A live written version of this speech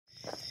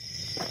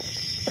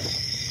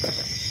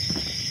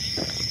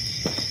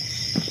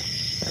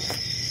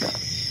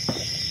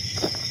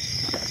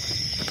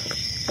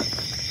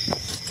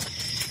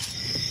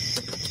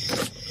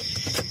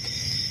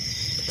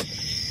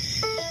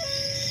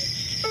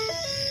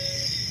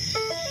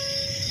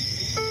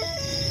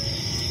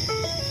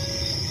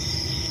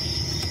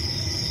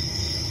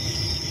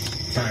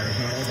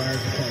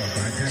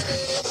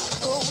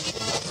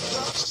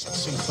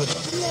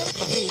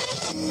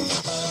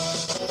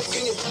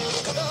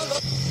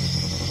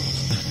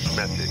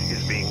Message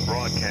is being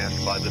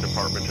broadcast by the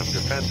Department of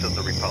Defense of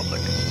the Republic.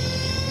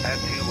 At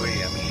 2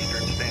 a.m.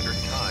 Eastern Standard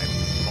Time,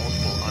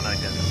 multiple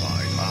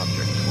unidentified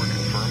objects were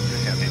confirmed to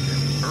have entered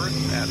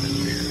Earth's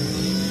atmosphere.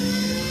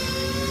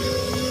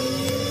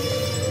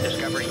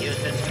 Discovery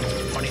Houston,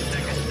 20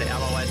 seconds to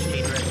LOS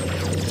T-drift.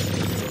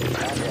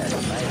 Contact,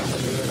 nice,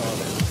 in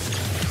orbit.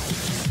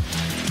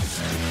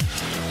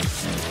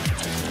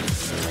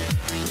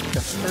 The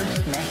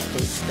first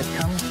message that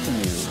comes to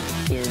you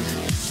is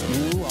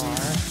you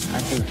are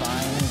a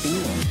divine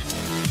being.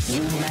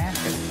 You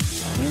matter.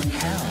 You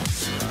count.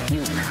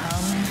 You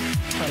come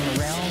from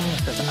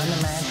realms of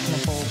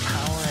unimaginable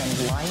power and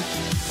light,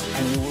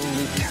 and you will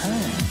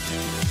return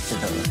to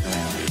those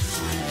realms.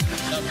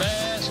 The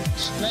vast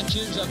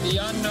stretches of the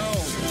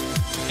unknown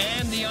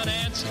and the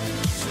unanswered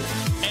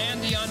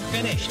and the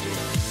unfinished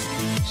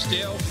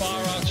still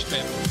far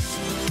outstrip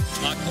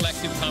our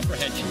collective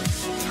comprehension.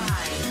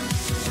 5,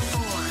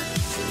 4,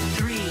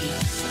 3,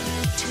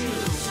 2,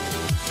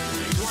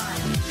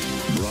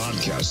 1.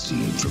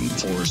 Broadcasting from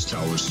Forest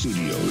Tower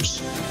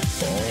Studios,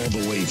 all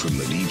the way from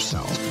the Deep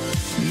South.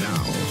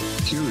 Now,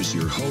 here is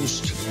your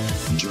host,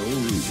 Joe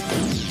Root.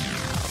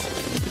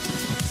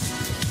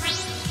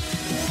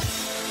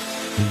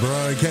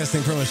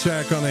 Broadcasting from a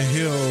shack on a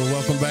hill.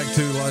 Welcome back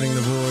to Lighting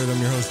the Void. I'm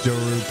your host, Joe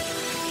Root.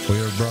 We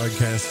are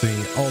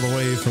broadcasting all the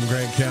way from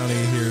Grant County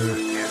here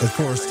at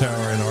Forest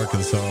Tower in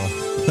Arkansas.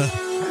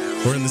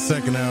 We're in the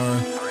second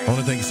hour. I want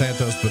to thank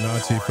Santos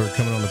Bonacci for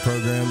coming on the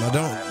program. I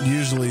don't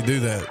usually do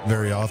that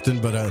very often,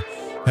 but I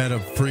had a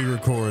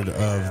pre-record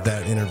of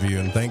that interview,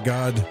 and thank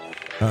God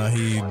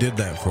he did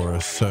that for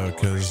us,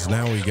 because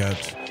now we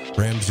got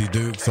Ramsey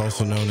Dukes,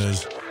 also known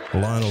as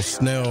Lionel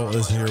Snell,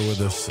 is here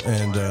with us,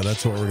 and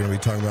that's what we're going to be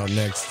talking about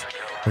next.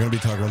 We're going to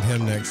be talking with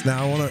him next.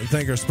 Now, I want to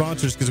thank our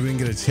sponsors because we didn't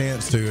get a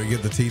chance to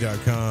get the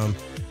T.com,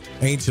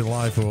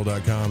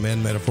 AncientLifeOil.com,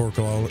 and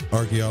Metaphorical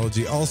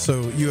Archaeology.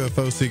 Also,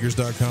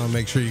 UFOseekers.com.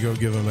 Make sure you go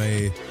give them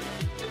a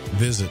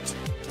visit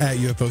at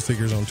UFO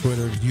Seekers on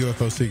Twitter,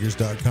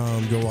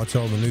 UFOseekers.com. Go watch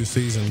all the new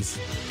seasons.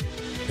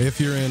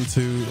 If you're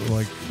into,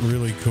 like,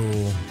 really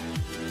cool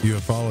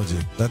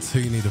ufology, that's who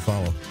you need to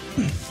follow.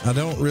 I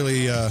don't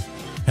really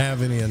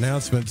have any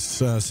announcements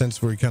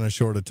since we're kind of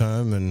short of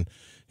time, and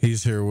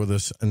he's here with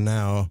us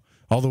now,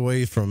 all the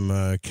way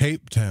from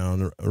Cape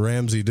Town.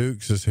 Ramsey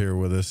Dukes is here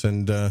with us,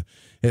 and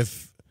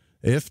if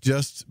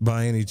just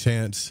by any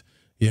chance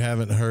you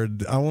haven't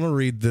heard, I want to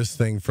read this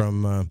thing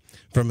from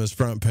his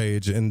front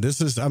page, and this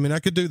is, I mean, I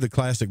could do the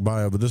classic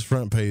bio, but this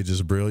front page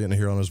is brilliant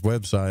here on his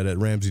website at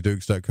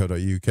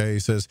ramseydukes.co.uk. He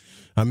says,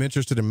 I'm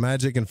interested in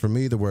magic, and for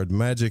me, the word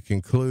magic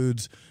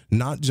includes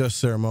not just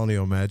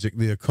ceremonial magic,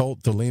 the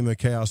occult, Thelema,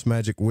 chaos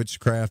magic,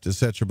 witchcraft,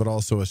 etc., but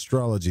also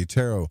astrology,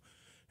 tarot,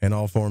 and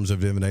all forms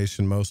of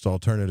divination, most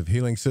alternative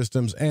healing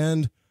systems,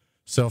 and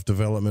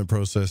self-development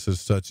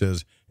processes such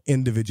as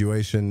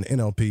individuation,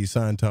 NLP,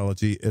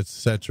 Scientology,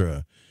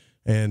 etc.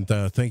 And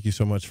thank you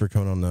so much for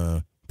coming on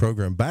the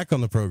program. Back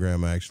on the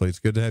program, actually. It's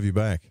good to have you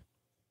back.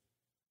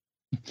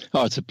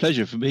 Oh, it's a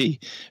pleasure for me.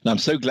 And I'm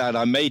so glad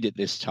I made it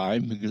this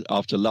time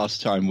after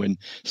last time when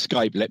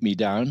Skype let me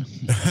down.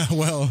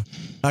 Well,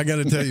 I got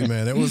to tell you,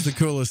 man, it was the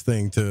coolest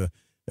thing to...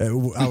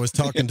 I was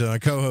talking to my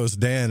co-host,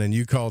 Dan, and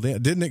you called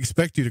in. Didn't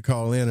expect you to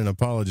call in and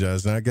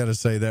apologize. And I got to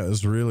say that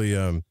was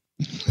really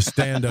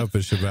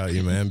stand-up-ish about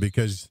you, man,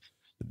 because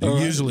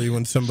usually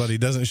when somebody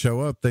doesn't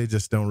show up, they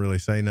just don't really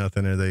say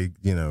nothing, or they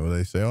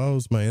say, oh,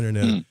 it's my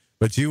internet.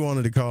 But you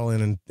wanted to call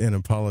in and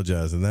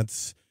apologize, and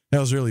that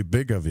was really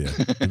big of you.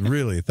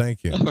 Really,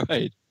 thank you. All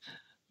right.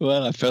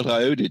 Well, I felt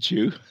I owed it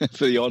you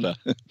for the honor.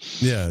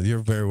 Yeah, you're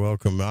very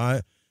welcome.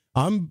 I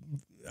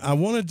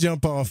want to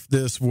jump off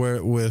this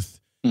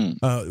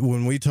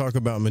when we talk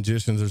about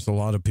magicians, there's a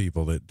lot of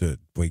people that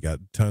we got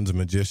tons of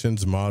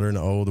magicians, modern,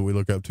 old, that we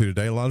look up to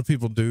today. A lot of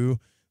people do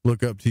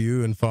look up to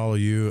you and follow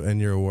you and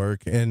your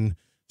work. And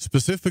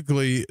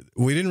specifically,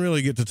 we didn't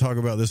really get to talk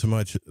about this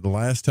much the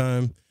last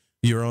time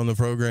you were on the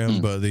program,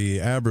 but the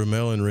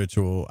Abramelin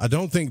ritual, I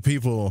don't think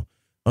people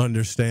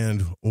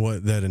understand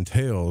what that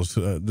entails.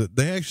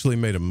 They actually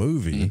made a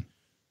movie.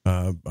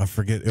 I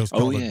forget, it was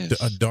called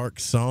a Dark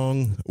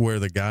Song, where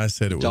the guy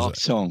said it was Dark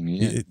Song.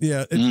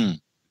 Yeah.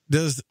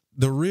 Does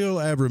the real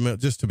Abramelin,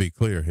 just to be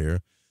clear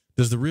here,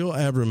 does the real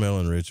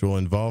Abramelin ritual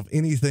involve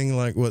anything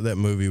like what that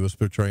movie was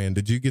portraying?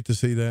 Did you get to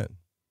see that?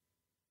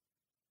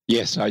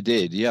 Yes, I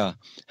did, yeah.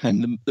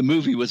 And the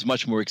movie was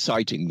much more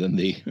exciting than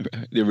the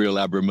real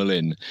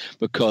Abramelin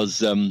because,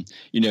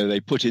 they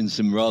put in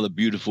some rather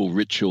beautiful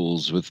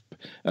rituals with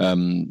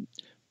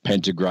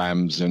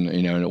pentagrams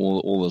and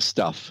all the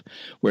stuff.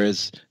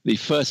 Whereas the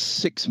first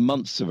 6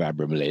 months of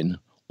Abramelin,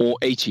 or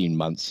 18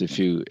 months,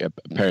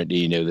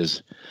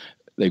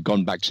 they've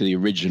gone back to the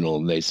original,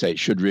 and they say it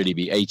should really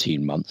be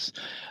 18 months,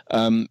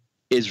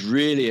 is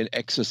really an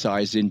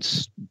exercise in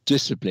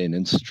discipline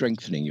and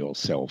strengthening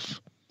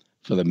yourself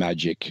for the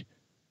magic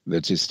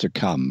that is to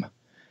come.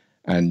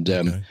 And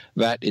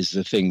that is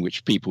the thing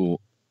which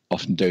people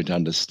often don't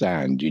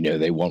understand.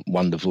 They want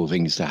wonderful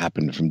things to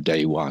happen from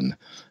day one,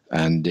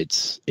 and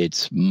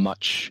it's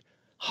much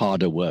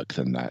harder work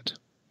than that.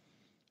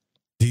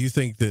 Do you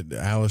think that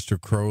Aleister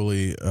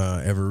Crowley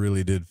ever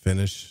really did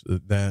finish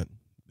that?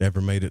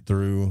 Ever made it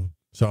through?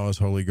 Saw his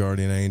holy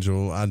guardian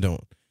angel? I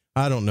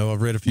don't know.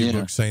 I've read a few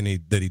books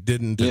saying that he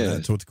didn't, and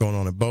that's what's going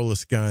on at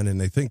Boleskine,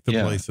 and they think the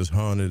place is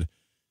haunted.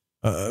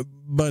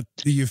 But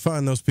you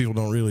find those people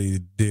don't really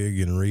dig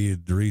and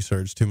read the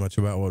research too much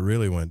about what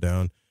really went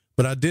down.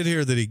 But I did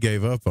hear that he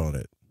gave up on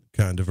it,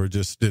 kind of, or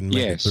just didn't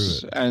make it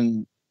through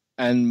it.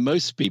 And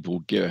most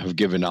people have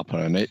given up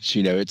on it.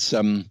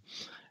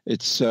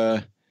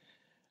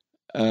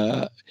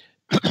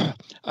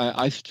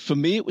 For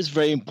me, it was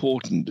very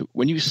important that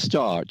when you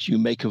start, you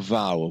make a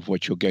vow of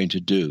what you're going to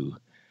do.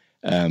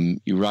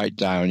 You write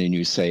down and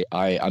you say,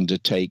 I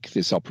undertake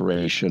this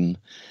operation,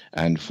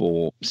 and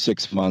for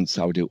 6 months,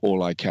 I'll do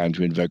all I can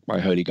to invoke my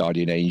holy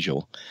guardian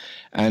angel.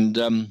 And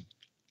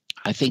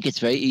I think it's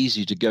very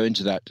easy to go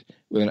into that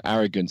with an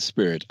arrogant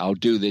spirit. I'll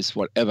do this,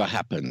 whatever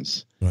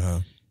happens.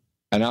 Uh-huh.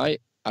 And I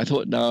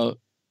thought, now,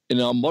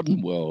 in our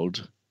modern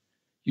world,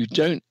 you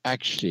don't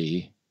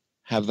actually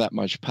have that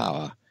much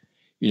power.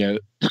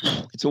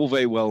 It's all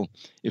very well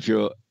if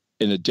you're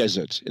in a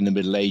desert in the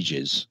Middle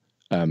Ages,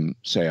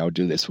 say, I'll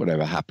do this,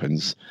 whatever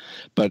happens.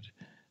 But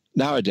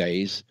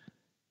nowadays,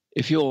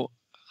 if you're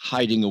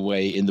hiding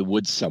away in the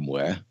woods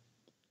somewhere,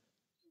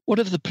 what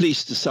if the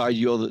police decide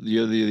you're the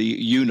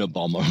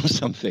Unabomber or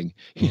something?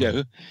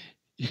 You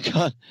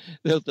can't,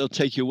 they'll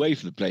take you away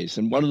from the place.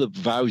 And one of the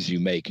vows you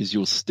make is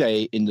you'll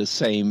stay in the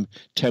same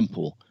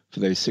temple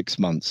for those 6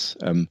 months,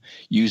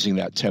 using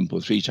that temple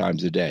 3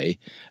 times a day.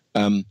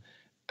 And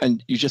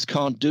you just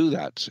can't do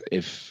that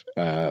if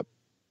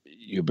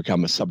you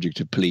become a subject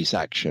of police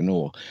action,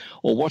 or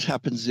what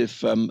happens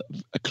if a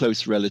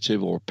close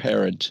relative or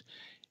parent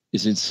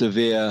is in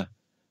severe,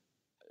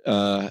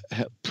 has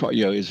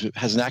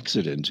an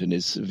accident and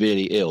is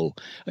severely ill.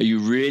 Are you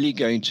really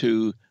going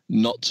to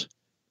not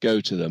go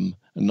to them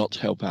and not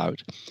help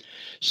out?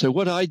 So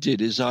what I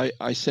did is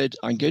I said,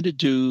 I'm going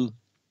to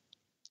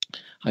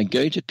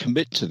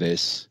commit to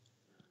this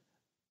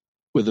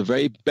with the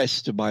very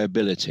best of my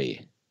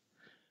ability.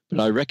 But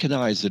I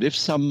recognize that if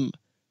some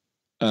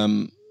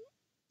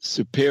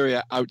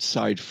superior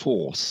outside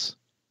force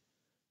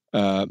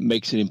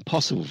makes it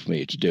impossible for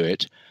me to do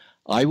it,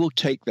 I will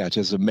take that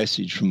as a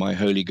message from my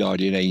holy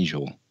guardian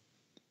angel.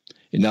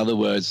 In other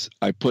words,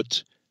 I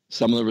put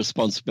some of the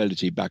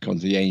responsibility back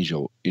onto the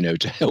angel,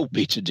 to help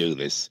me to do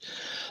this.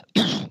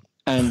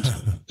 And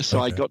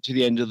so I got to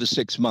the end of the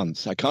 6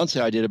 months. I can't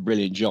say I did a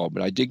brilliant job,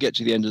 but I did get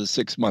to the end of the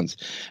 6 months.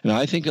 And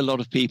I think a lot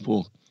of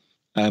people,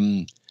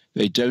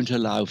 they don't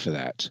allow for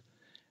that.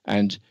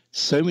 And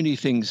so many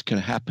things can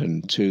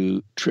happen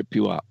to trip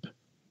you up.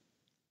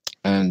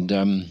 And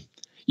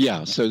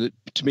so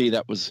to me,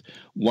 that was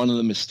one of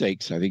the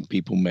mistakes I think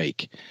people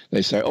make.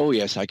 They say, oh,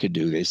 yes, I could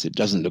do this. It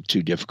doesn't look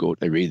too difficult.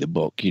 They read the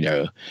book,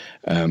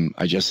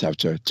 I just have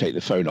to take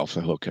the phone off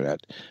the hook of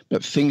that.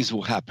 But things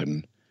will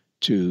happen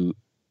to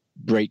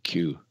break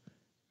you.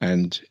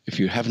 And if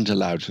you haven't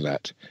allowed for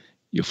that,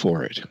 you're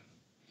for it.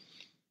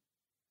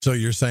 So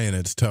you're saying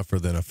it's tougher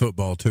than a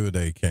football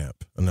 2-a-day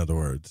camp, in other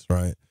words,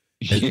 right?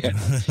 Yeah.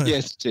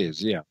 Yes, it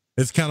is. Yeah.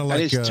 It's kind of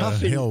like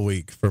Hell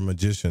Week for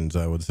magicians,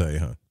 I would say,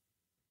 huh?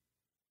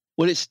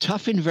 Well, it's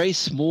tough in very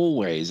small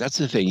ways. That's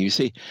the thing. You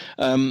see,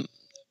 I'm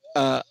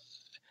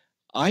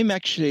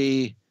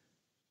actually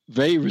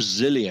very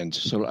resilient,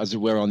 sort of, as it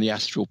were, on the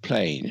astral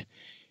plane.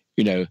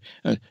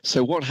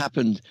 So what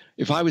happened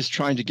if I was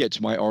trying to get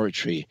to my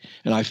oratory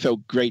and I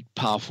felt great,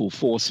 powerful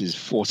forces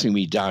forcing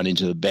me down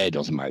into the bed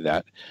or something like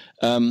that,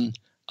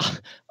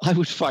 I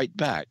would fight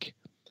back.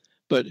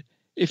 But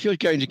if you're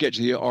going to get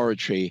to the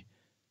oratory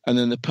and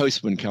then the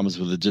postman comes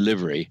with a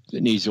delivery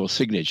that needs your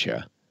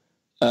signature,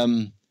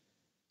 to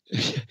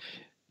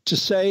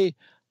say,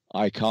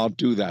 I can't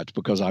do that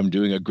because I'm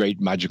doing a great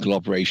magical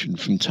operation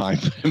from time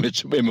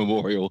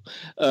immemorial,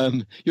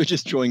 you're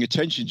just drawing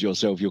attention to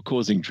yourself. You're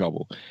causing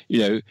trouble,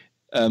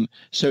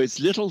 So it's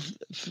little,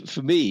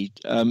 for me,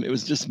 it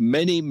was just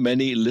many,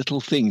 many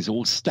little things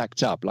all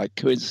stacked up like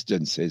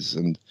coincidences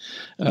and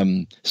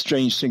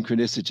strange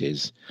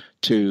synchronicities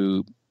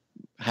to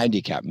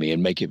handicap me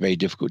and make it very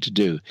difficult to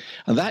do.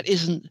 And that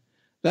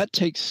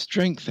takes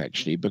strength,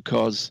 actually,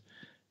 because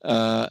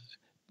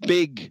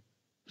big,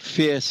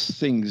 fierce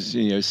things,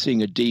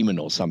 seeing a demon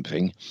or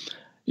something,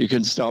 you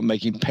can start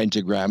making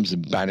pentagrams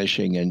and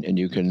banishing, and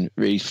you can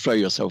really throw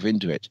yourself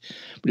into it.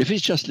 But if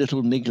it's just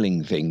little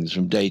niggling things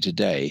from day to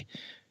day,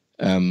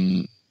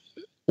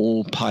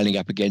 all piling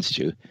up against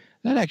you,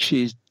 that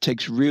actually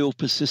takes real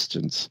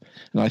persistence.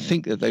 And I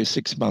think that those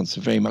 6 months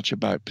are very much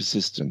about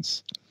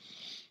persistence.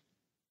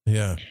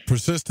 Yeah,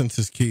 persistence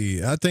is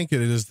key. I think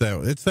it's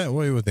that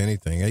way with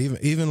anything.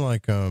 Even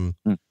like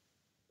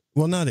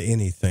well, not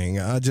anything.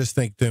 I just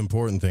think the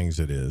important things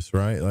it is,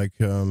 right? Like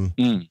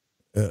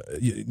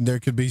there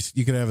could be,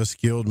 you could have a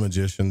skilled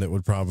magician that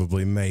would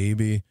probably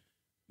maybe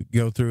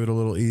go through it a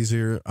little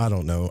easier. I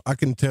don't know. I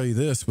can tell you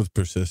this with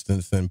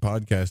persistence and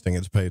podcasting,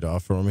 it's paid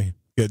off for me.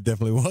 It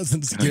definitely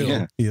wasn't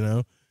skill,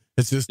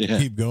 It's just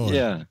keep going.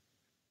 Yeah.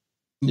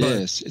 But,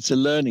 yes, it's a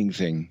learning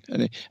thing.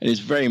 And it's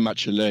very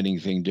much a learning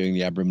thing doing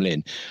the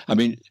Abramelin. I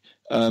mean,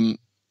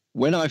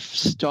 when I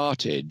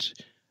started,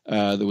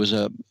 there was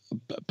a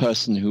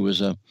person who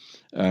was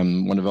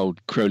one of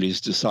old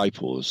Crowley's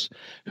disciples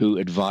who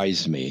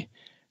advised me.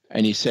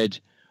 And he said,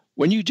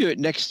 when you do it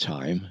next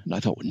time, and I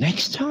thought, well,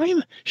 next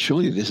time?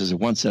 Surely this is a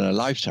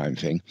once-in-a-lifetime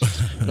thing.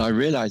 And I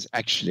realized,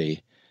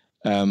 actually,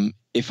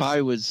 if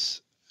I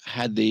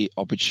had the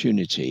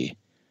opportunity,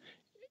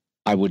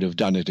 I would have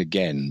done it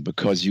again,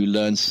 because you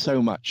learn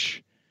so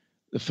much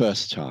the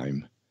first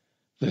time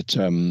that,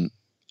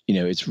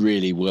 it's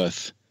really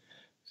worth,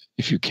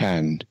 if you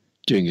can,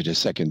 doing it a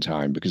second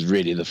time, because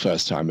really the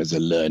first time is a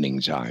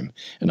learning time,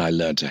 and I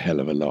learned a hell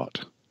of a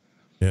lot.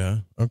 Yeah.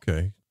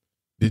 Okay.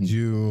 Did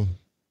you,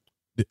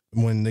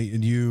 when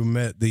you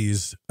met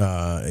these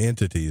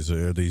entities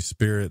or these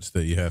spirits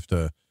that you have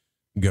to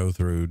go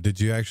through, did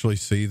you actually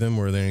see them?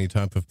 Were there any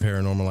type of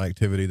paranormal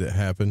activity that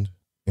happened?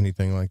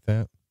 Anything like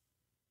that?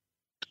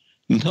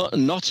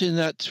 Not in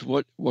that.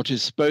 What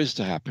is supposed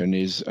to happen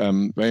is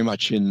very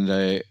much in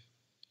the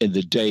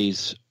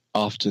days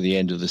after the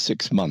end of the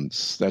 6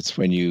 months. That's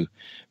when you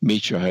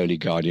meet your holy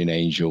guardian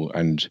angel,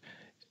 and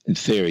in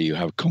theory you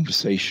have a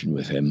conversation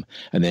with him,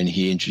 and then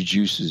he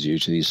introduces you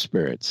to these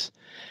spirits.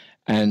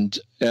 And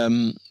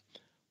on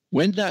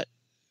that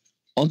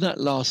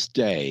last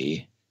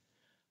day,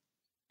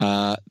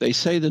 they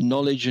say the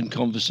knowledge and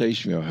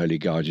conversation with your holy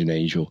guardian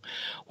angel.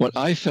 What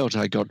I felt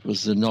I got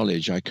was the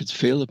knowledge. I could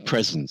feel the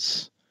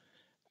presence,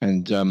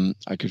 and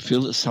I could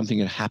feel that something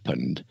had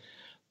happened,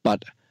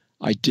 but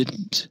I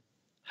didn't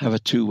have a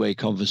two-way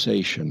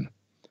conversation.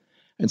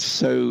 And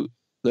so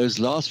those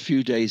last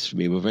few days for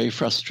me were very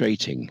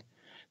frustrating.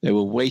 They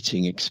were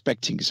waiting,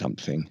 expecting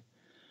something.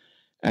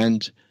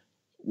 And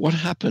what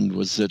happened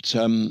was that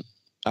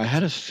I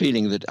had a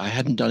feeling that I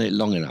hadn't done it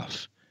long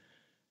enough,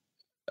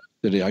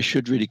 that I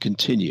should really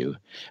continue.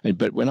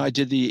 But when I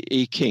did the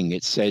I Ching,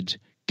 it said,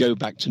 go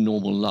back to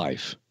normal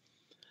life.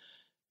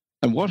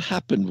 And what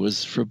happened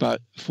was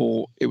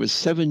it was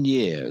 7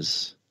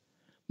 years,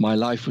 my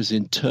life was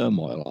in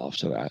turmoil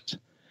after that.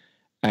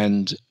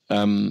 And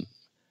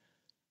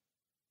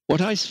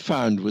what I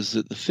found was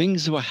that the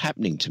things that were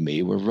happening to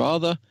me were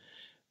rather,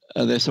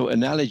 they're sort of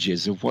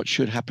analogies of what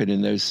should happen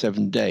in those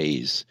 7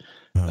 days.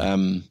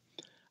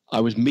 I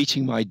was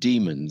meeting my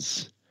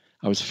demons.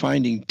 I was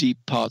finding deep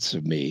parts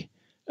of me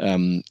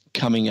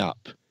coming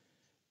up,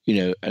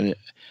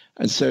 and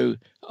so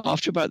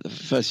after about the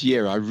first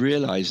year, I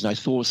realized, and I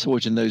saw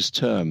it in those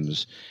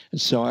terms.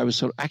 And so I was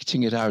sort of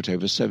acting it out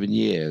over 7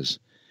 years.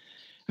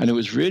 And it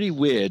was really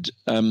weird.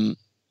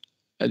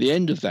 At the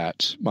end of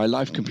that, my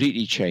life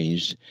completely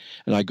changed.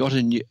 And I got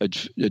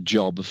a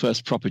job, the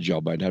first proper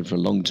job I'd had for a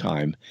long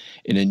time,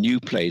 in a new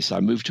place.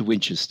 I moved to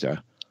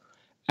Winchester.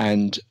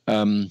 And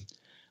I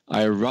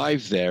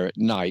arrived there at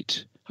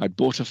night. I'd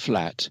bought a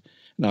flat.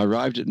 And I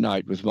arrived at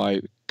night with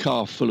my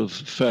car full of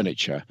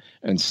furniture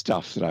and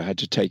stuff that I had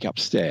to take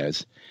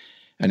upstairs.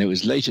 And it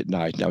was late at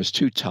night and I was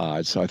too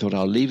tired, so I thought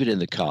I'll leave it in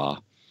the car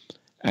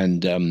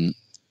and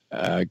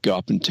go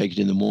up and take it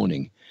in the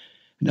morning.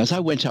 And as I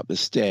went up the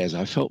stairs,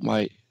 I felt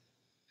my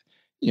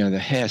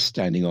hair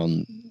standing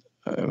on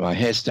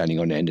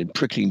end and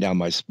prickling down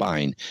my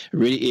spine, a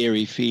really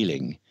eerie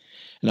feeling.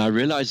 And I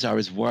realized I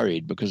was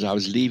worried because I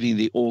was leaving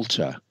the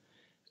altar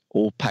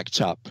all packed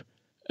up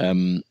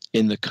in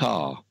the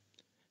car.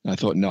 And I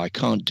thought, no, I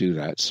can't do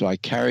that. So I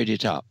carried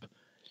it up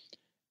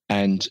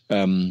and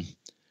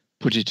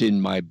put it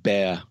in my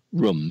bare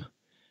room.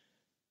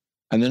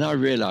 And then I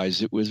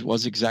realized it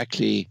was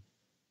exactly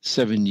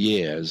 7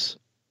 years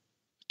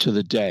to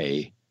the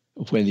day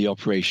of when the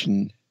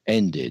operation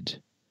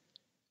ended.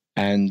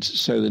 And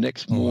so the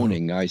next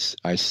morning, I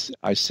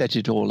set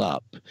it all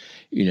up,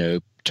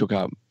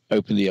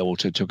 opened the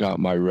altar, took out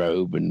my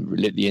robe and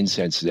lit the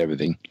incense and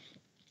everything.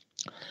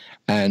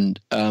 And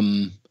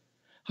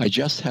I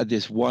just had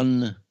this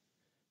one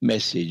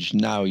message,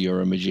 now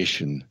you're a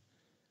magician.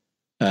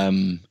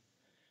 And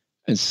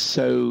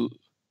so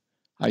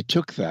I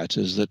took that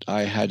as that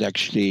I had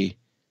actually,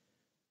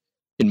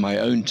 in my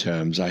own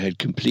terms, I had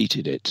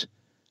completed it,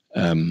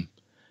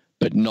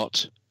 but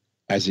not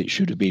as it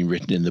should have been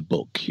written in the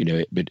book,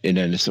 but in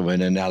a sort of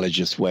an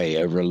analogous way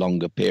over a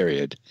longer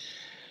period.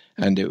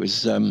 And it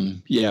was,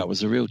 it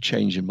was a real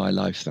change in my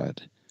life,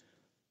 that.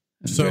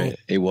 So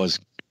it was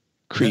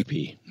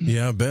creepy.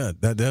 Yeah, I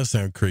bet. That does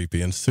sound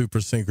creepy and super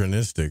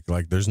synchronistic.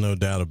 Like there's no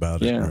doubt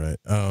about it, right?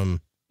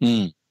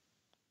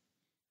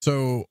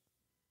 So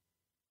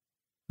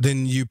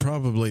then you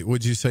probably,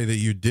 would you say that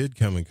you did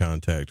come in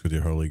contact with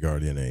your holy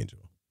guardian angel?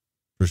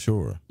 For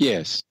sure.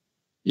 Yes.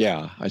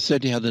 Yeah. I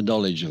certainly had the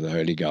knowledge of the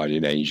holy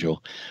guardian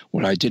angel,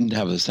 where I didn't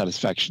have the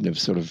satisfaction of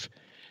sort of,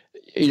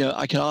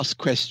 I can ask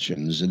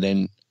questions and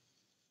then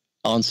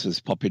answers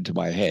pop into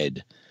my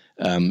head.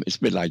 It's a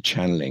bit like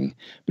channeling,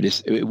 but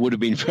it would have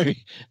been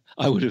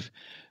I would have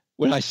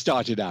when I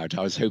started out,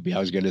 I was hoping I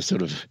was going to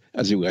sort of,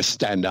 as it were,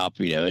 stand up,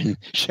 and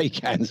shake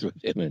hands with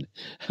him and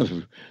have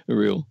a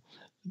real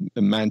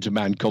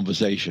man-to-man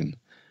conversation.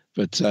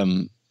 But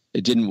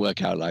it didn't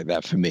work out like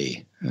that for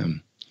me.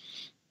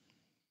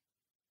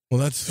 Well,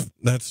 that's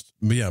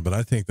but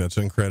I think that's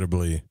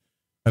incredibly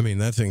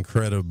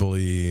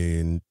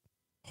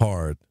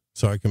hard.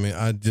 So I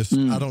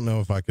don't know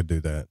if I could do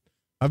that.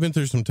 I've been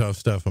through some tough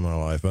stuff in my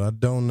life, but I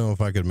don't know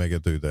if I could make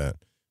it through that.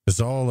 It's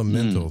all a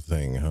mental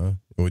thing, huh?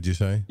 Would you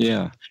say?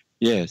 Yeah.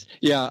 Yes.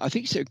 Yeah, I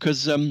think so.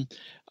 Because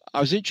I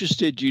was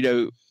interested,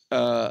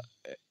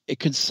 it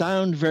can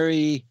sound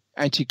very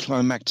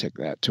anticlimactic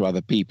that to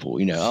other people,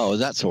 oh,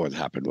 that's what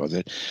happened, was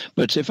it?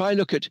 But if I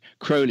look at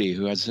Crowley,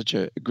 who has such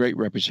a great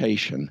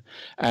reputation,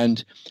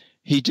 and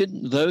he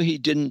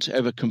didn't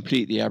ever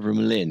complete the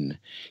Abramelin,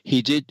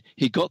 he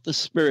got the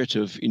spirit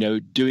of,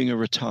 doing a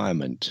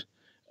retirement.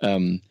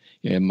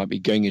 Might be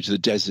going into the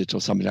desert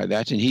or something like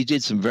that. And he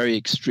did some very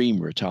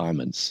extreme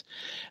retirements.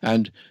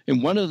 And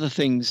in one of the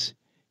things,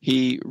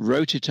 he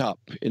wrote it up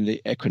in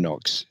the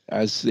Equinox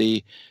as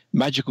the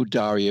magical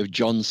diary of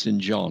John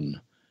St. John.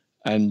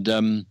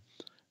 And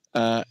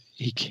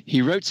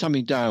he wrote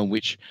something down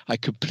which I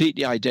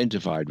completely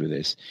identified with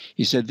this.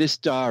 He said this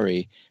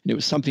diary, and it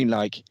was something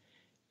like,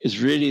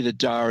 is really the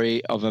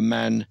diary of a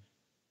man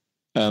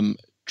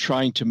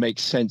trying to make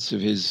sense of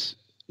his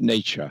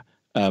nature.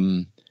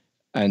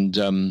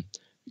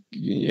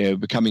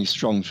 Becoming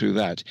strong through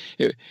that.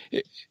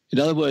 In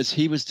other words,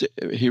 he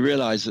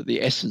realized that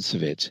the essence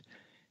of it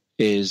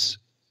is,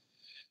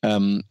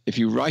 if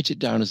you write it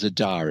down as a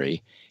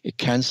diary, it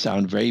can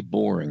sound very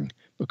boring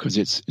because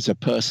it's a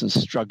person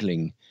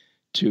struggling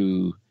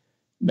to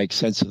make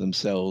sense of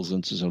themselves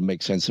and to sort of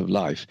make sense of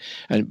life.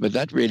 But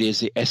that really is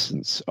the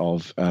essence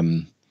of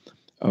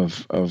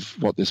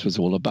what this was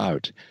all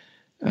about.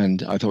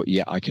 And I thought,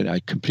 I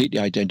completely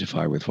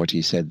identify with what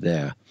he said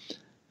there.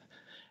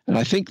 And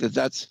I think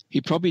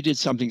he probably did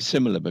something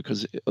similar,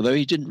 because although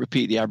he didn't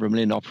repeat the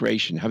Abramelin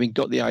operation, having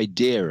got the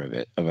idea of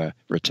it, of a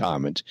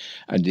retirement,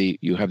 and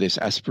you have this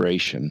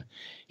aspiration,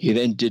 he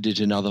then did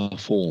it in other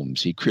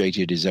forms. He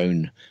created his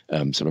own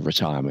sort of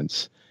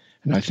retirements.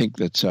 And I think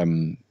that,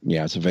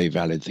 it's a very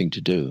valid thing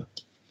to do.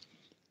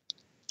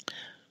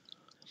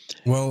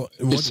 Well,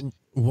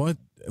 what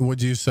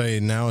would you say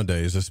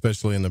nowadays,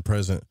 especially in the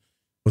present,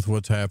 with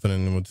what's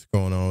happening and what's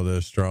going on with the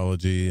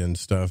astrology and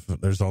stuff?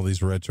 There's all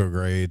these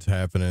retrogrades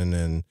happening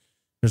and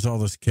there's all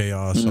this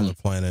chaos on the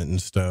planet and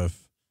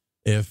stuff.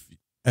 If,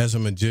 as a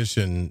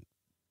magician,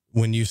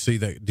 when you see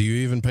that, do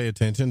you even pay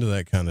attention to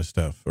that kind of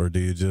stuff? Or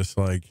do you just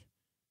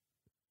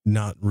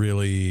not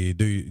really,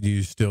 do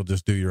you still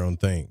just do your own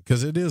thing?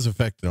 Because it is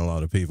affecting a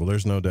lot of people.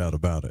 There's no doubt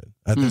about it.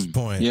 At this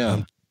point,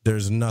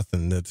 there's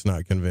nothing that's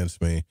not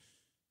convinced me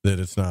that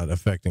it's not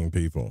affecting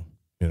people,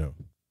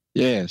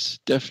 Yes,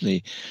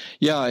 definitely.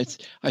 Yeah,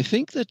 I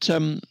think that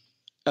an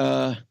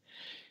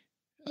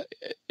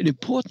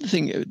important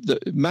thing, the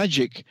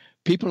magic,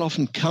 people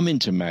often come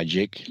into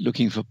magic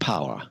looking for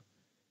power.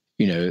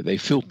 They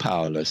feel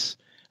powerless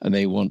and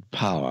they want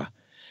power.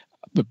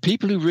 But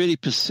people who really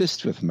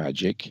persist with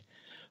magic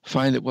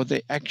find that what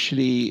they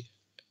actually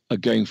are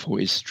going for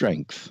is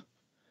strength.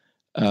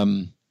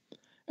 So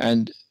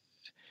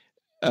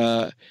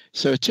a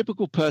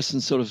typical person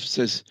sort of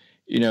says,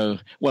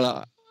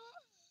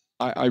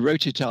 I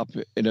wrote it up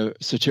in a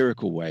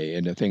satirical way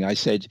in a thing. I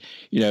said,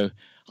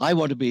 I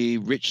want to be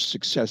rich,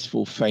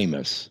 successful,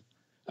 famous.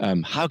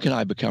 How can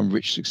I become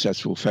rich,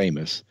 successful,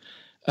 famous?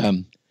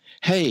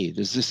 Hey,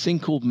 there's this thing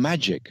called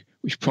magic,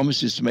 which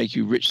promises to make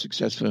you rich,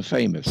 successful, and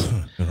famous.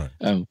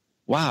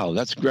 Wow,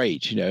 that's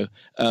great,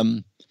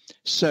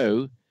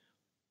 So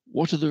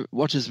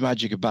what is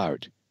magic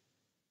about?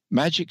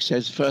 Magic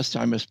says, first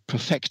I must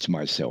perfect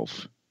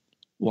myself.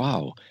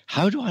 Wow,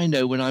 how do I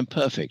know when I'm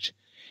perfect?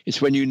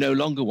 It's when you no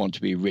longer want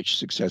to be rich,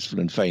 successful,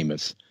 and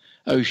famous.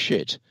 Oh,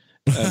 shit.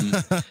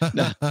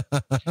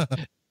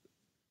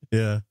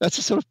 Yeah. That's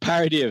a sort of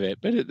parody of it,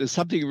 but there's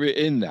something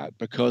in that,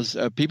 because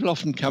people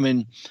often come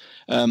in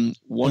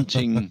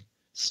wanting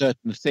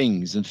certain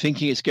things and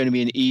thinking it's going to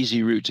be an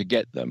easy route to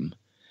get them.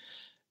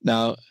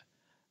 Now,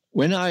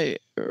 when I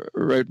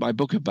wrote my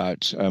book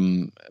about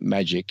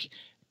magic,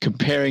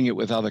 comparing it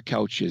with other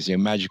cultures,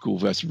 magical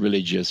versus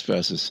religious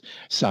versus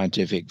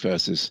scientific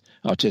versus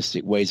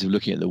artistic ways of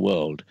looking at the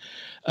world.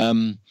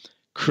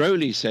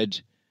 Crowley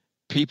said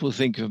people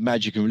think of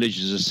magic and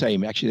religion as the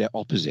same. Actually, they're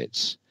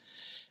opposites.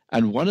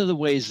 And one of the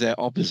ways they're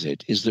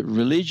opposite is that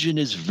religion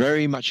is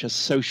very much a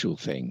social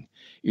thing.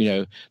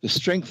 The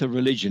strength of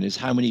religion is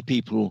how many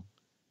people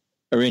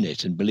are in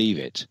it and believe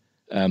it.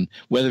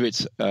 Whether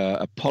it's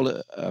a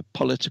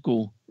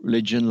political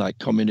religion like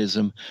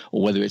communism,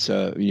 or whether it's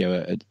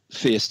a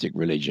theistic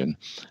religion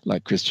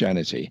like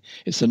Christianity,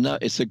 it's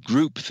a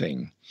group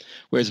thing.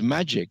 Whereas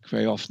magic,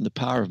 very often the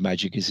power of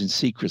magic is in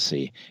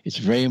secrecy. It's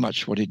very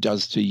much what it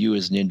does to you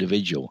as an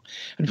individual.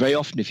 And very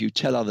often, if you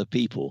tell other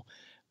people,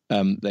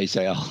 they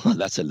say, "Oh,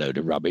 that's a load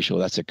of rubbish," or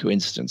 "That's a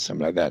coincidence,"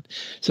 something like that.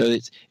 So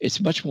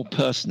it's much more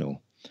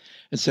personal.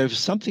 And so for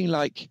something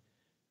like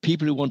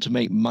people who want to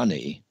make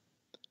money,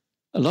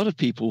 a lot of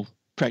people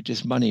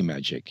practice money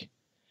magic.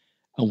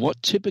 And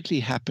what typically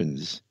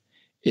happens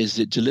is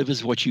it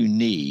delivers what you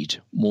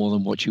need more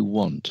than what you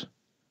want.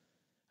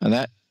 And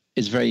that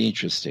is very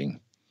interesting.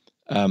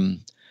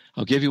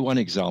 I'll give you one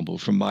example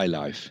from my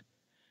life.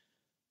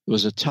 There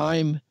was a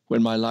time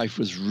when my life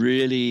was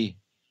really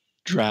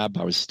drab.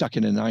 I was stuck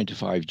in a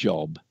 9-to-5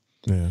 job.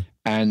 Yeah.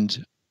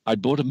 And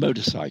I'd bought a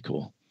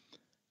motorcycle,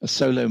 a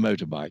solo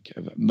motorbike,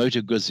 a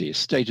Moto Guzzi, a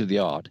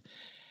state-of-the-art.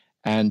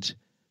 And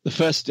the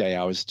first day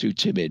I was too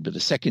timid, but the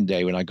second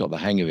day when I got the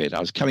hang of it, I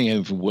was coming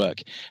home from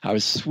work. I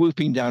was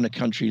swooping down a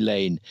country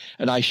lane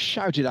and I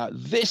shouted out,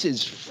 "This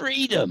is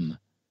freedom!"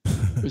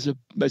 It was the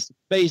most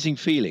amazing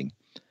feeling.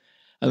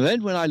 And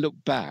then when I look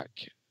back,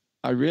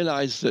 I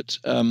realized that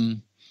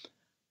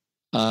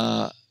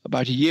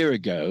about a year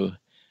ago,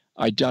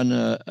 I'd done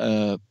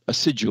a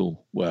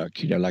sigil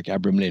work, like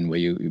Abramelin, where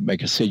you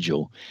make a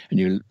sigil and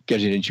you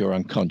get it into your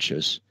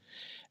unconscious.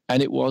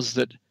 And it was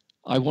that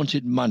I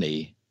wanted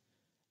money.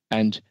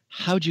 And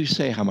how do you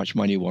say how much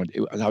money you want?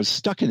 I was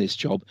stuck in this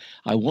job.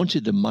 I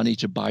wanted the money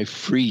to buy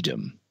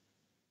freedom.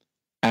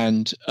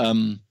 And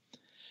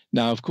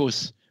now, of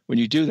course, when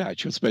you do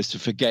that, you're supposed to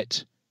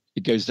forget.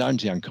 It goes down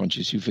to the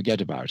unconscious. You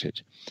forget about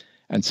it.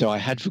 And so I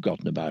had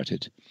forgotten about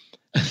it.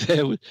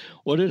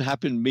 What had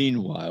happened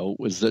meanwhile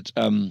was that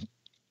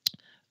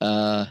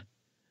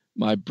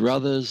my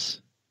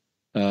brother's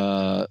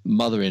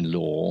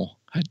mother-in-law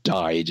had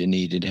died and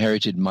he'd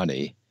inherited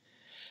money.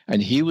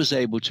 And he was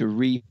able to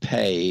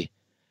repay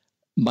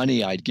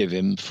money I'd give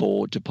him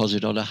for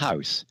deposit on a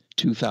house,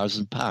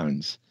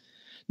 £2,000.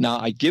 Now,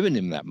 I'd given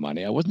him that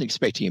money. I wasn't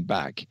expecting it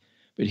back.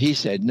 But he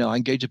said, "No,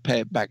 I'm going to pay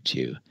it back to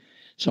you."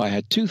 So I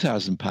had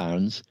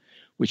 £2,000,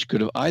 which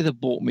could have either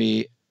bought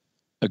me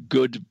a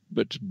good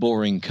but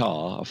boring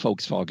car, a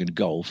Volkswagen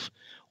Golf,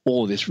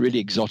 or this really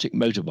exotic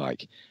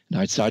motorbike. And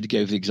I decided to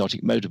go for the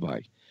exotic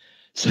motorbike.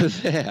 So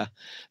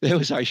there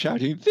was I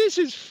shouting, "This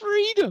is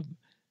freedom!"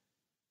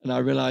 And I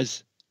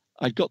realized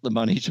I'd got the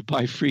money to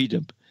buy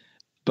freedom,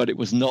 but it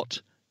was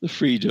not the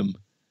freedom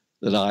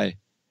that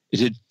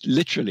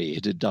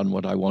it had done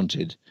what I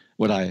wanted,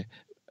 what I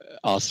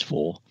asked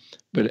for,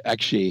 but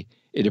actually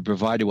it had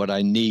provided what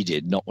I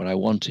needed, not what I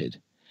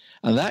wanted.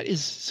 And that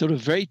is sort of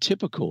very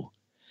typical.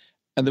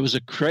 And there was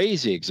a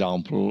crazy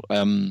example.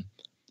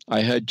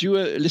 I heard, do you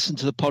listen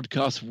to the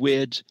podcast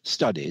Weird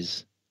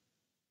Studies?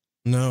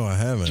 No, I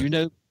haven't. Do you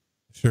know?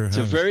 Sure. It's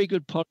a very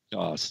good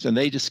podcast, and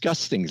they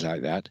discuss things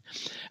like that.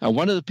 And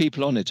one of the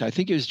people on it, I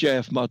think it was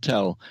J.F.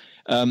 Martel,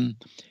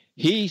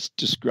 he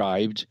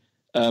described,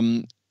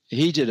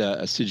 he did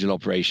a sigil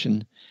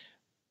operation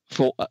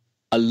for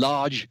a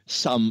large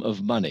sum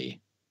of money.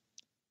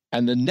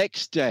 And the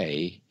next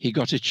day, he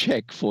got a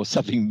check for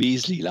something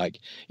measly, like,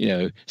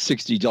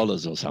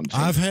 $60 or something.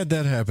 I've had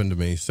that happen to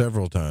me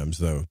several times,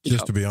 though,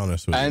 just to be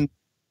honest with you.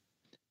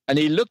 And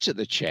he looked at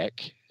the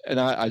check, and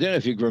I don't know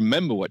if you can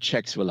remember what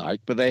checks were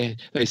like, but they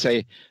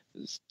say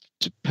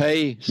to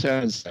pay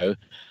so-and-so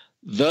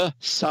the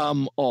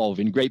sum of,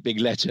 in great big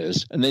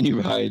letters, and then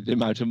you write the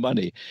amount of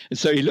money. And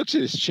so he looked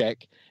at this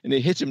check, and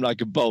it hit him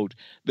like a bolt.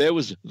 There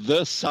was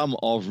the sum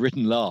of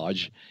written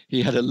large.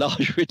 He had a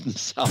large written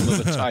sum of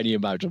a tiny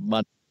amount of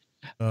money.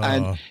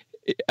 And,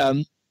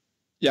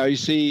 you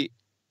see,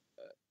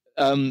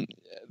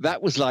 that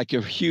was like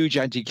a huge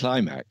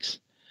anticlimax.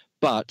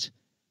 But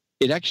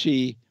it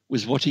actually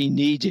was what he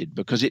needed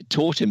because it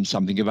taught him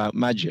something about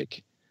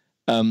magic.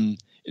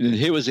 And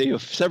here was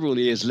several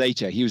years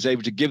later, he was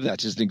able to give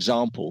that as an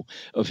example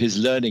of his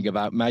learning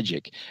about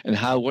magic and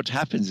how what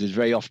happens is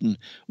very often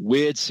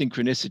weird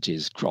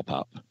synchronicities crop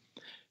up,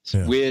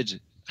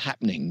 weird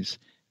happenings,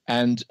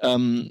 and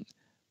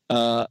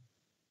but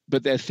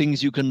they're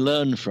things you can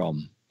learn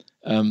from.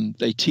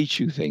 They teach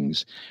you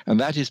things, and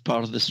that is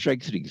part of the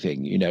strengthening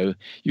thing.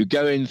 You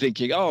go in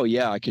thinking, "Oh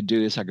yeah, I could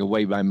do this. I could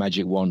wave my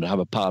magic wand and have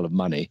a pile of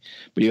money,"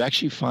 but you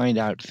actually find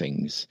out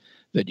things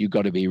that you've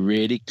got to be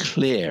really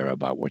clear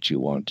about what you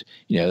want.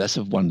 That's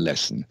one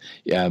lesson.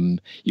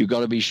 You've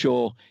got to be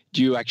sure,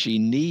 do you actually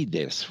need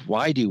this?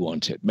 Why do you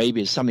want it?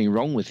 Maybe it's something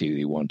wrong with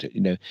you want it.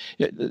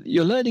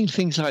 You're learning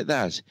things like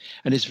that,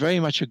 and it's very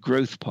much a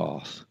growth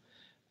path.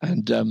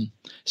 And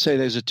so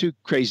those are two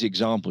crazy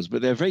examples,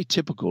 but they're very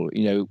typical.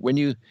 When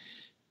you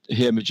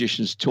hear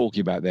magicians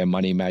talking about their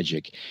money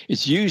magic,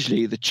 it's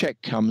usually the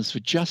check comes for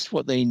just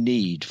what they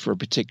need for a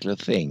particular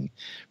thing,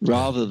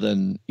 rather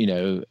than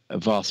a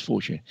vast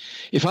fortune.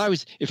 If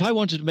I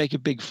wanted to make a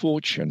big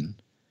fortune,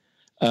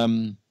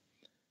 I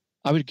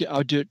would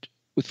do it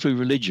through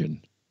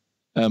religion,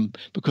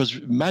 because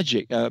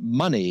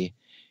money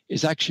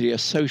is actually a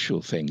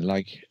social thing.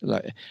 Like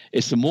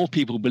it's the more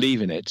people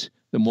believe in it,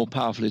 the more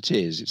powerful it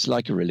is. It's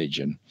like a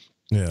religion.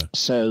 Yeah.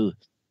 So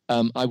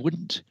I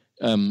wouldn't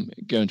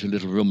go into a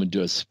little room and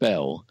do a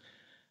spell.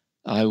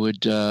 I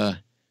would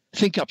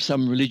think up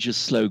some religious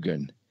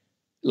slogan,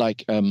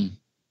 like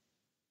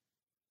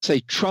say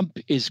Trump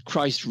is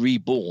Christ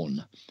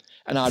reborn,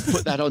 and I'd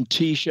put that on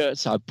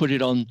T-shirts. I'd put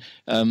it on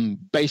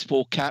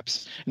baseball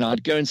caps, and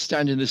I'd go and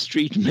stand in the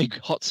street and make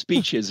hot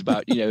speeches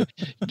about,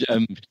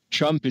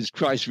 Trump is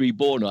Christ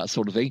reborn, or that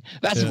sort of thing.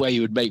 That's where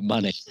you would make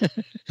money.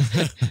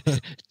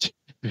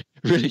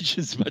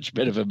 Religion's much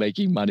better for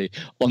making money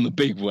on the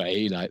big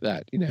way like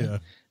that,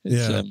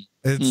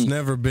 It's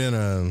never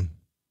been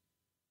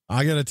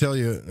I got to tell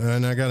you,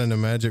 and I got into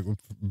magic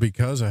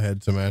because I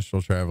had some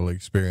astral travel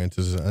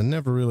experiences. I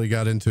never really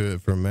got into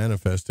it from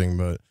manifesting,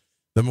 but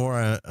the more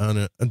I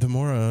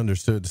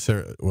understood,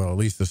 at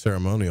least the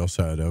ceremonial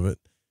side of it,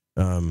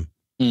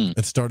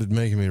 it started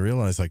making me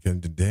realize, like,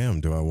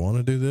 damn, do I want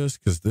to do this?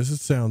 Because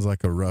this sounds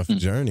like a rough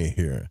journey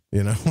here.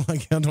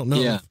 Like, I don't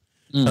know.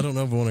 I don't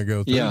know if I want to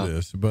go through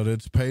this, but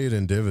it's paid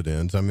in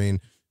dividends. I mean,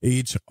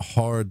 each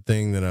hard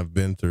thing that I've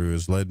been through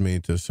has led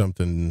me to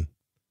something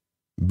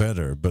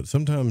better, but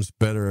sometimes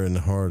better and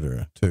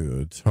harder too.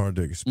 It's hard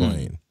to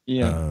explain.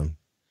 Well,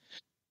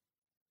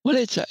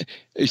 it's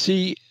you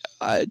see,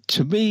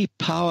 to me,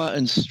 power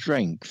and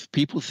strength,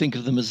 people think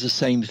of them as the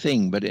same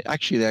thing, but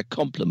actually they're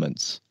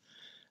complements.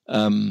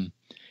 You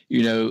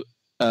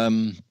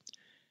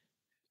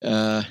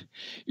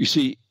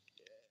see,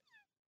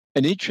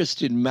 an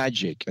interest in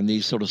magic and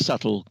these sort of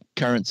subtle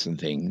currents and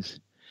things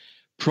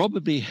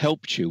probably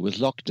helped you with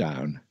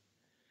lockdown.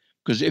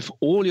 Because if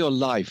all your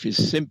life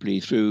is simply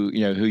through,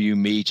 who you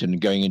meet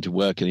and going into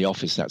work in the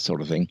office, that sort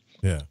of thing,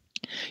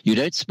 you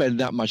don't spend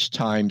that much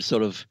time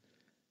sort of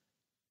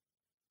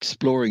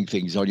exploring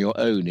things on your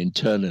own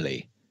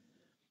internally.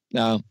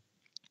 Now,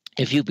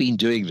 if you've been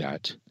doing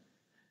that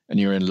and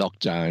you're in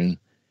lockdown,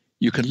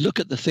 you can look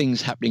at the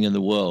things happening in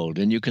the world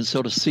and you can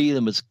sort of see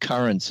them as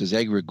currents, as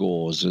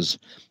egregores,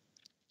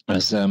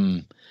 as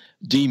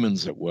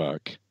demons at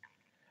work.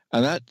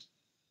 And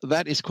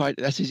that is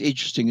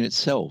interesting in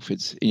itself.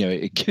 It's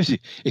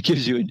it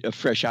gives you a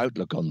fresh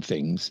outlook on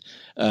things,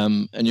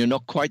 and you're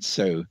not quite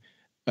so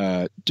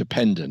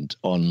dependent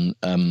on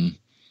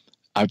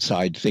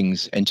outside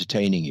things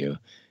entertaining you.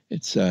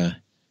 It's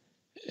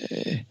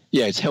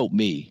it's helped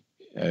me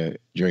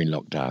during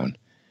lockdown,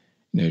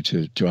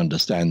 to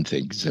understand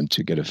things and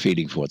to get a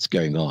feeling for what's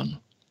going on.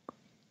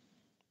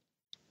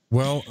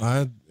 Well,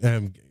 I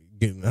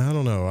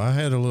don't know. I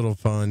had a little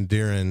fun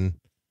during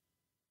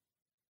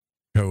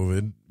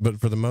COVID, but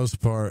for the most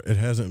part, it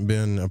hasn't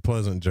been a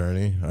pleasant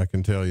journey. I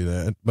can tell you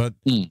that. But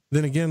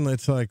then again,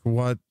 it's like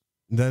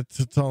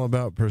it's all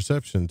about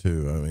perception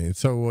too. I mean,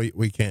 so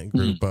we can't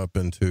group up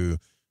into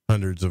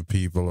hundreds of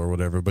people or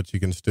whatever, but you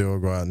can still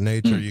go out in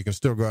nature. You can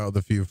still go out with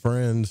a few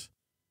friends.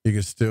 You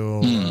can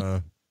still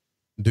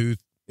do,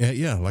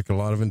 like a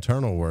lot of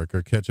internal work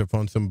or catch up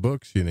on some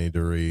books you need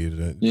to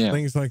read.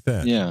 Things like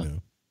that. Yeah.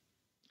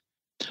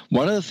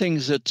 One of the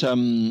things that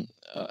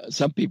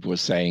some people were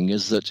saying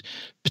is that,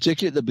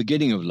 particularly at the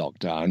beginning of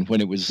lockdown, when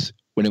it was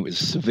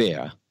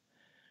severe,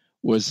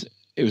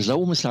 it was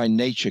almost like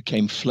nature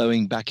came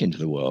flowing back into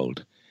the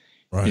world.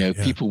 Right,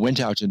 people went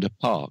out into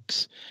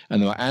parks,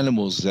 and there were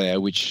animals there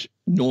which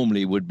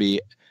normally would be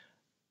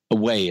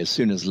away as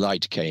soon as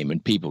light came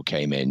and people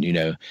came in.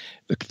 The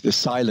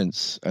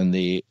silence and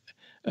the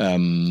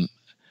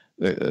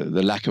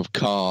lack of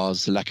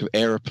cars, the lack of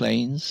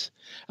airplanes.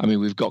 I mean,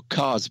 we've got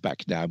cars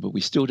back now, but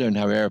we still don't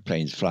have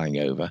airplanes flying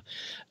over.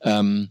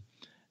 So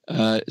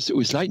it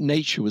was like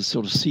nature was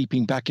sort of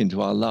seeping back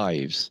into our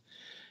lives.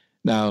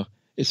 Now,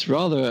 that's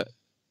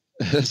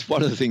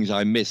one of the things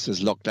I miss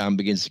as lockdown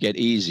begins to get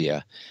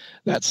easier.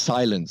 That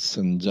silence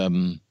and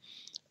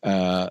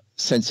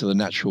sense of the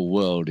natural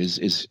world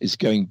is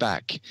going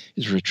back,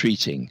 is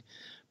retreating.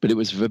 But it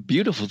was a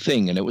beautiful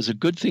thing, and it was a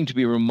good thing to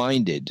be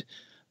reminded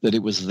that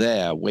it was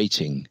there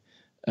waiting,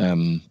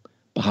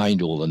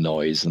 behind all the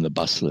noise and the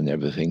bustle and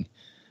everything.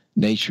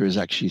 Nature is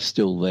actually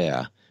still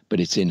there, but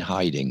it's in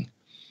hiding.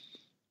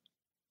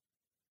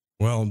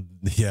 Well,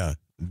 yeah,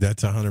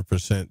 that's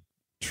 100%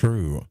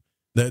 true.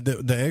 The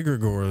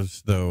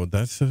egregores, though,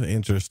 that's an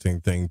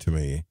interesting thing to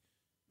me.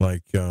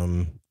 Like,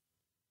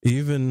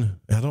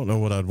 even, I don't know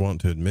what I'd want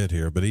to admit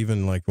here, but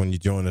even like when you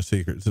join a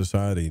secret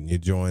society and you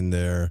join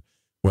their,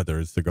 whether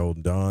it's the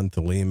Golden Dawn,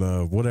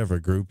 Thelema, whatever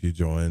group you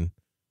join,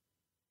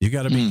 you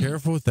got to be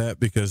careful with that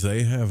because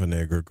they have an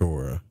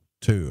egregore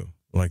too.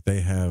 Like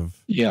they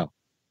have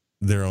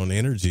their own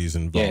energies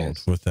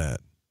involved with that,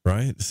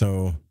 right?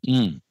 So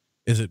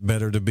is it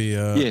better to be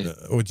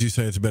would you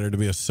say it's better to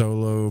be a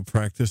solo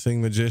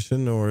practicing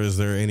magician, or is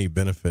there any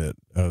benefit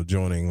of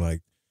joining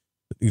like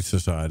these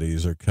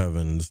societies or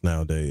covens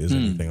nowadays,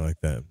 anything like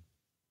that?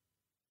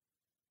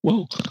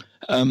 Well,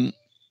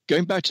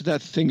 going back to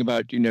that thing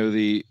about,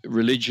 the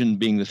religion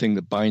being the thing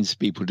that binds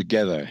people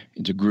together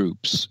into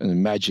groups,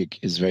 and magic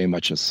is very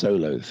much a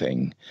solo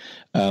thing.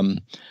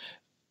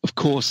 Of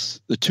course,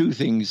 the two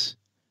things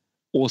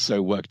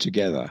also work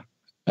together.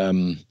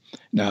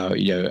 Now,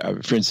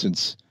 for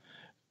instance,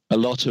 a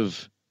lot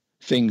of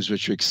things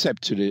which are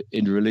accepted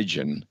in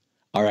religion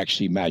are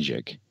actually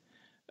magic.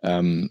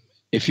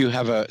 If you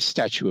have a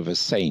statue of a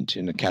saint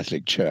in a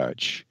Catholic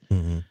church,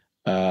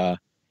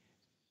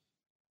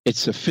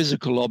 it's a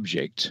physical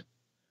object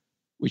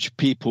which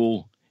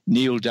people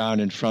kneel down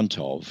in front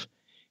of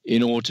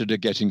in order to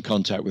get in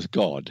contact with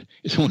God.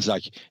 It's almost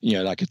like,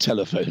 like a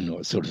telephone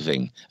or sort of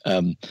thing.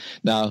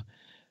 Now,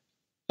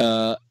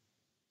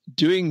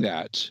 doing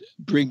that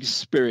brings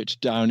spirit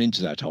down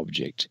into that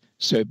object,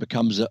 so it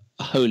becomes a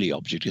holy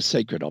object, a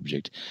sacred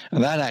object.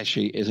 And that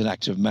actually is an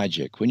act of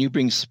magic. When you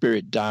bring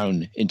spirit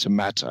down into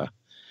matter,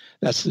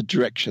 that's the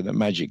direction that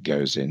magic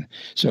goes in.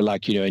 So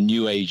like, a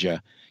New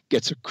Ager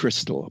gets a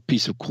crystal, a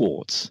piece of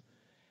quartz,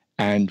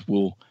 and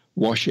will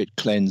wash it,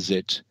 cleanse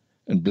it,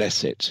 and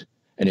bless it,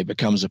 and it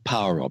becomes a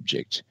power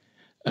object.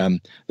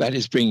 That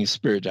is bringing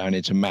spirit down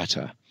into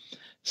matter.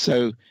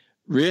 So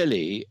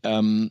really,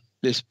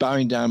 this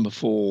bowing down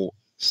before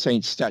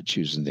saint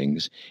statues and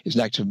things is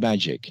an act of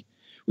magic.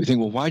 We think,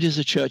 well, why does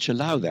the church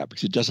allow that?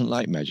 Because it doesn't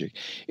like magic.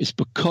 It's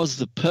because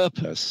the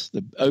purpose,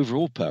 the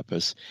overall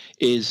purpose,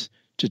 is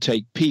to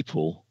take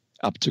people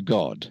up to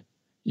God.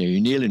 You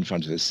kneel in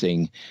front of this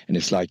thing, and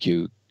it's like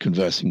you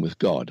conversing with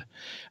God.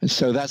 And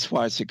so that's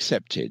why it's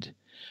accepted.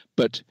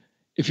 But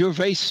if you're a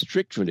very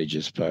strict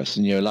religious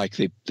person, like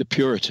the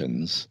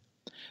Puritans,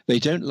 they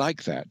don't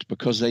like that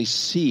because they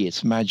see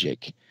it's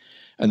magic,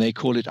 and they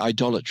call it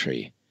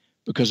idolatry,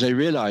 because they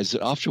realize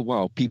that after a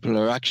while, people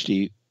are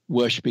actually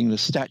worshipping the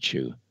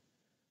statue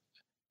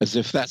as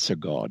if that's a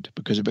god,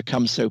 because it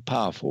becomes so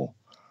powerful.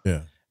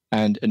 Yeah.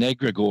 And an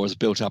egregore is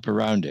built up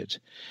around it.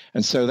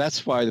 And so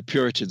that's why the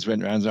Puritans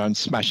went around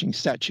smashing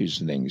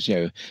statues and things,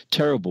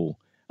 terrible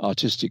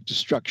artistic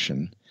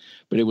destruction.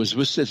 But it was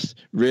with this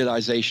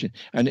realization,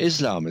 and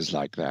Islam is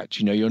like that.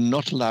 You're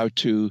not allowed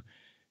to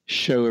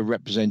show a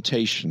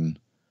representation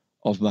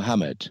of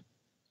Muhammad,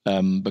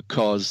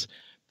 because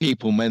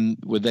people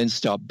would then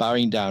start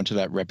bowing down to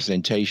that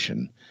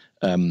representation.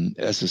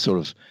 That's a sort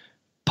of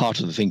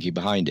part of the thinking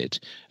behind it.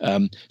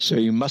 So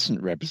you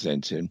mustn't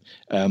represent him.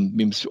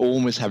 You must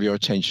always have your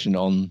attention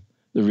on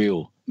the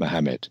real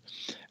Muhammad.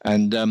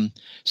 And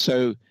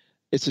so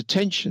it's a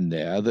tension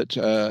there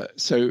that,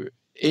 so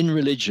in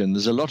religion,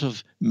 there's a lot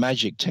of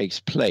magic takes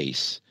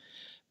place,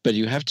 but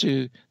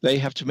they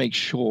have to make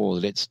sure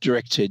that it's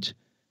directed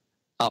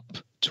up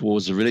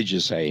towards a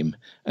religious aim,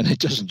 and it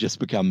doesn't just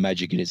become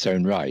magic in its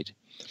own right.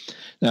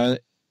 Now,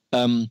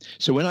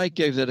 so when I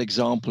gave that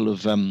example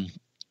of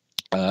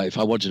if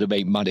I wanted to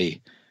make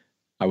money,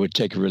 I would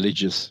take a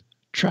religious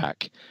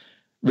track.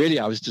 Really,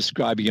 I was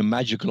describing a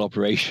magical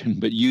operation,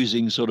 but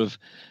using sort of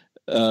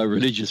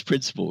religious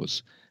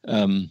principles.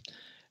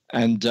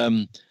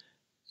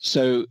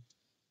 So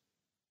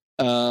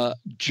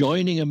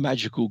joining a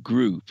magical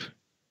group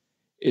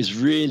is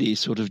really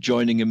sort of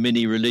joining a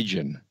mini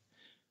religion,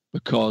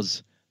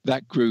 because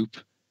that group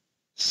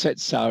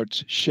sets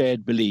out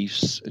shared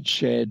beliefs and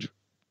shared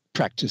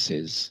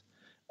practices.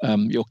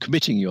 You're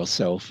committing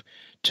yourself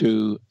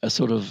to a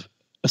sort of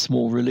a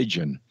small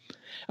religion,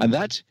 and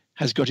that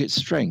has got its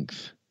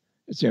strength.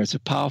 It's a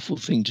powerful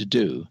thing to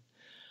do,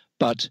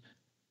 but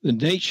the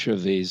nature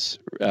of these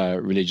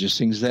religious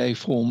things, they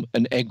form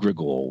an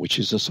egregore, which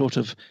is a sort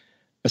of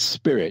a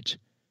spirit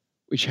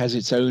which has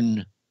its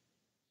own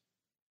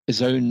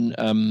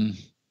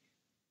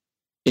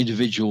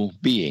individual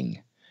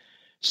being.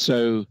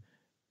 So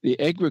the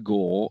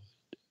egregore,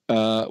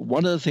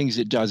 one of the things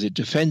it does, it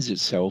defends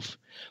itself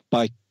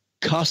by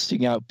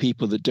casting out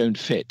people that don't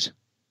fit.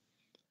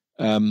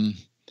 Let's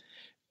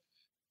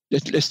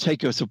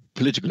take a sort of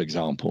political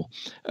example.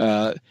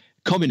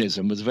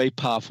 Communism was a very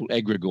powerful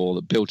egregore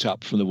that built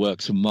up from the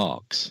works of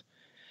Marx.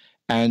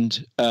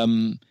 And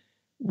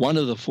one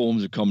of the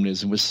forms of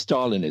communism was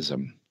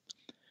Stalinism,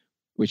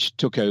 which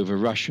took over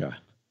Russia.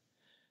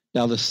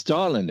 Now, the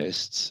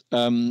Stalinists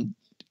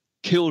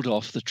killed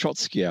off the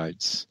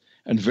Trotskyites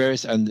and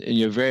various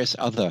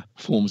other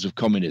forms of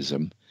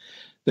communism.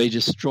 They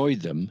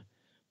destroyed them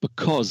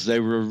because they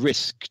were a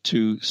risk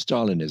to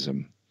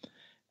Stalinism.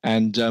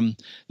 And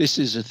this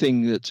is a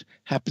thing that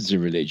happens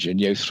in religion.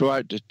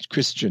 Throughout the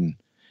Christian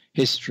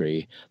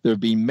history, there have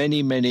been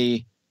many,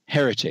 many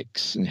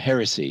heretics and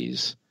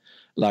heresies,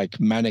 like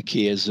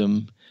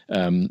Manichaeism.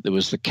 There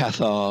was the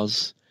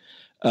Cathars,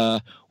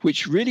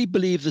 which really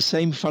believed the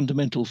same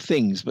fundamental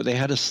things, but they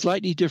had a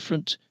slightly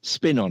different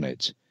spin on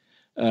it.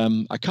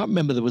 I can't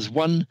remember. There was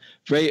one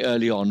very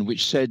early on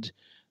which said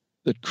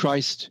that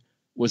Christ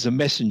was a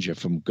messenger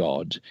from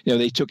God.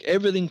 They took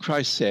everything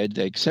Christ said,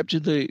 they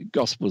accepted the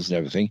Gospels and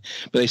everything,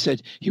 but they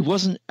said he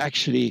wasn't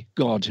actually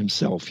God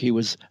himself. He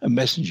was a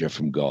messenger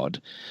from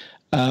God.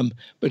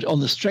 But on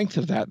the strength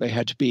of that, they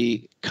had to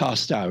be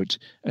cast out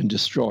and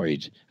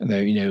destroyed, and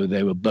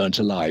they were burnt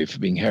alive for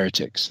being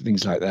heretics,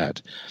 things like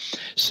that.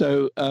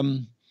 So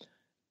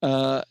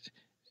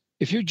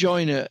if you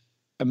join a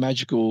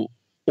magical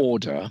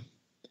order,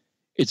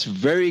 it's a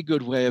very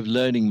good way of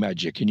learning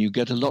magic, and you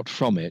get a lot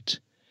from it.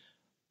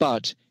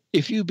 But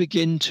if you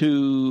begin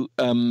to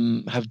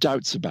have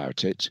doubts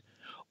about it,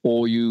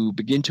 or you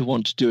begin to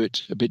want to do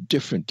it a bit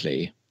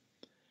differently,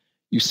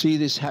 you see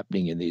this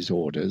happening in these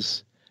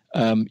orders,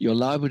 you're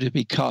liable to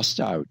be cast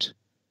out.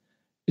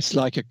 It's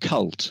like a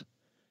cult.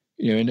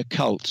 In a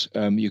cult,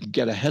 you can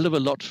get a hell of a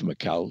lot from a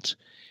cult.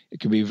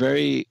 It can be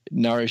very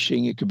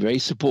nourishing, it can be very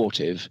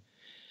supportive,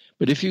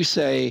 But if you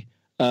say,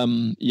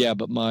 yeah,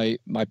 but my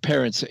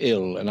parents are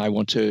ill and I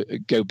want to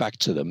go back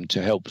to them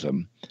to help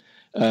them,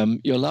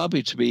 you're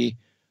liable to be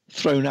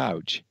thrown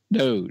out.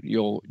 No,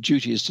 your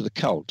duty is to the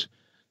cult,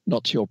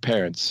 not to your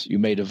parents. You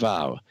made a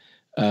vow.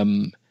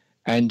 And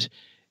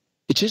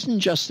it isn't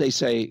just they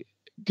say,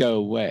 go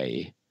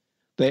away.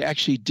 They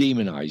actually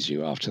demonize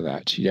you after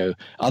that. You know,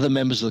 other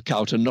members of the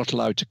cult are not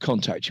allowed to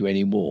contact you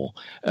anymore.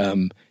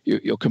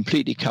 You're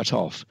completely cut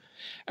off.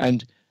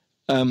 And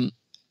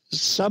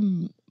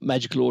some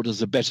magical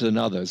orders are better than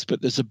others,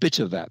 but there's a bit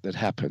of that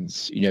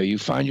happens. You know, you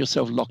find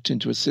yourself locked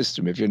into a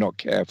system if you're not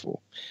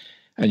careful.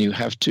 And you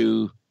have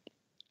to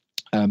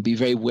be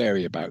very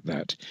wary about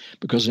that,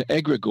 because an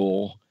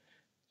egregore,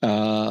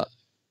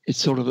 it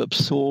sort of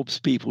absorbs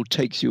people,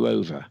 takes you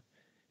over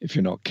if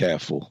you're not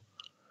careful.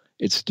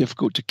 It's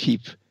difficult to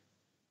keep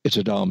it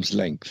at arm's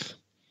length.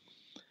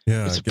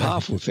 Yeah, it's a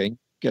powerful thing.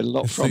 Get a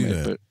lot from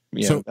it, but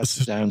that's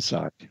the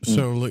downside.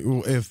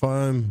 So if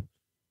I'm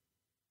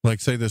like,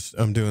 say this,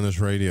 I'm doing this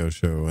radio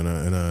show,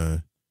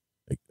 and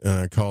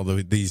I call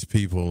these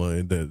people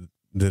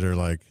that are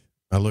like,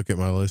 I look at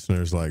my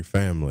listeners like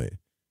family.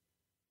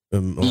 A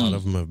lot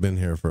of them have been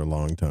here for a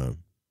long time,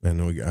 and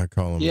I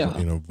call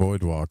them,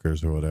 void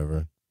walkers or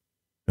whatever.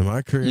 Am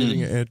I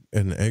creating an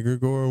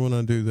egregore when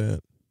I do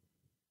that?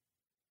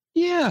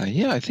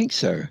 Yeah, I think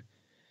so.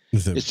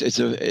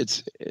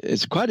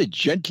 It's quite a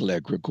gentle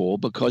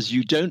egregore, because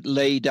you don't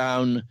lay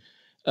down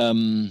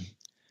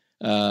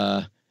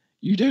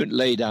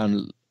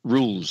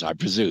rules, I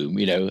presume.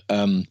 You know,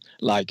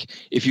 like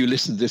if you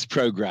listen to this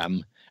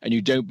program and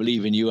you don't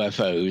believe in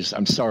UFOs,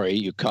 I'm sorry,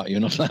 you're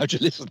not allowed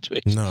to listen to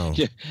it. No.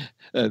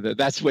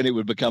 That's when it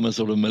would become a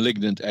sort of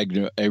malignant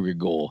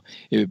egregore.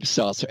 It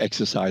starts to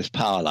exercise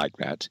power like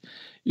that.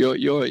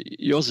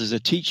 Yours is a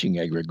teaching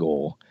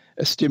egregore,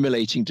 a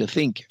stimulating to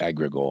think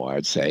egregore,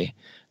 I'd say.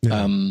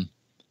 Yeah.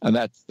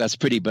 And that's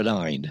pretty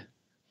benign.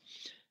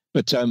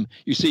 But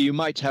you see, you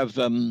might have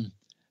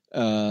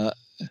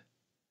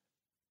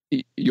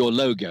your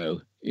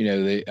logo,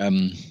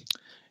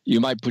 you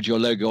might put your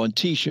logo on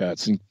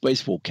T-shirts and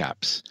baseball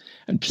caps.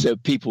 And so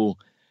people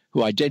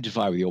who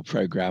identify with your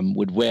program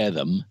would wear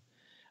them.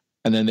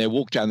 And then they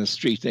walk down the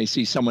street and they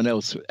see someone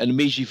else and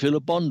immediately feel a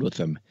bond with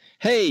them.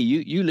 Hey,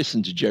 you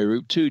listen to Joe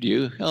Roop too, do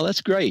you? Oh,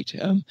 that's great.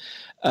 And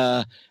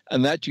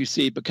that, you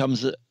see,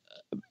 becomes a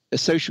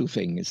social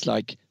thing. It's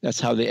like that's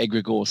how the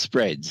egregore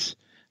spreads.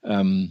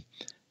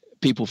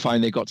 People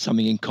find they got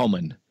something in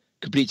common.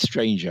 Complete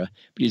stranger,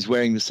 but he's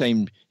wearing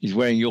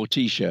your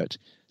T-shirt,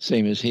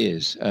 same as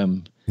his. Hey,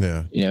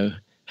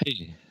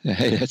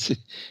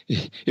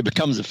 it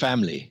becomes a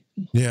family.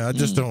 Yeah, I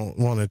just don't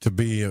want it to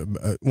be.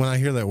 When I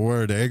hear that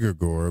word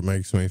egregore, it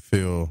makes me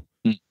feel.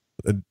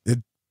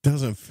 It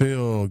doesn't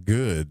feel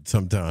good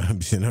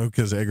sometimes,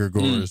 because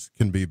egregores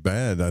can be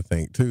bad. I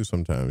think too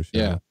sometimes.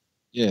 Yeah.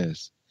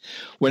 Yes.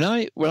 When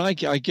I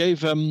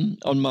gave on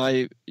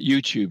my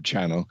YouTube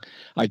channel,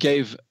 I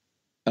gave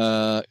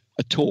a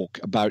talk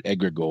about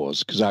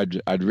egregores, because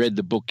I'd read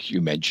the book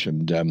you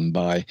mentioned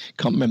by,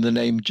 can't remember the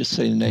name, just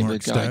say the name Mark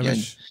of the guy Stavish?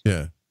 again.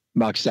 Yeah.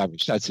 Mark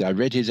Stavish, that's it. I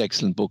read his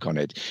excellent book on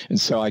it. And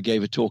so I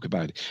gave a talk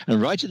about it.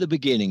 And right at the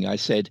beginning, I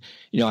said,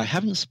 I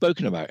haven't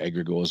spoken about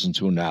egregores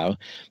until now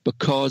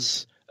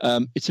because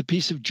it's a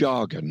piece of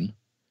jargon.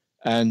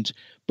 And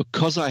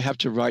because I have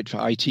to write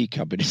for IT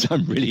companies,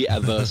 I'm really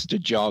averse to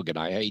jargon.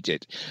 I hate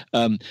it.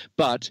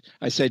 But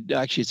I said,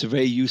 actually, it's a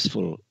very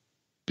useful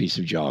piece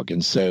of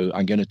jargon, so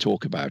I'm going to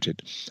talk about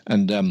it.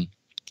 And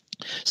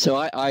so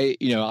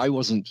I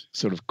wasn't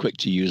sort of quick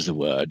to use the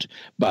word,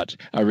 but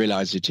I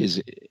realized it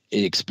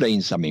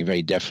explains something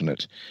very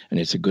definite, and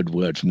it's a good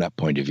word from that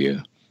point of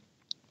view.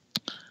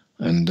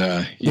 And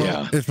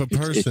if a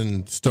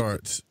person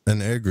starts an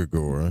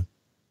egregore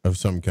of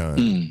some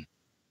kind,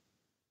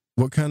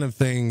 what kind of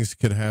things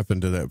could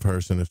happen to that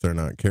person if they're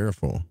not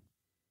careful?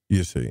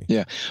 You see?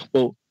 Yeah.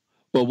 Well,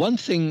 one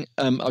thing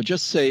I'll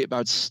just say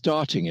about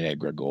starting an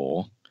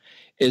egregore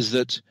is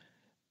that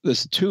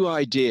there's two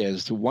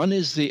ideas. One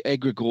is the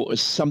egregore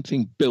is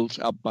something built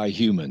up by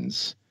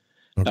humans.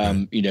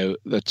 Okay.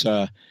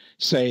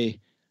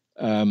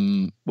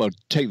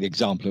 Take the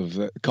example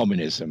of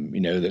communism,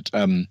 that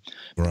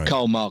right.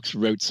 Karl Marx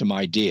wrote some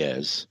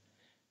ideas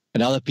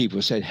and other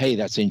people said, hey,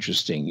 that's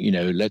interesting,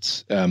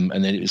 let's, and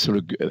then it sort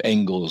of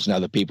Engels and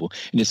other people,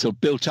 and it's sort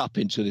of built up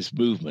into this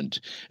movement.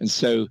 And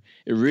so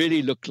it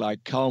really looked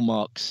like Karl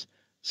Marx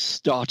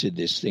started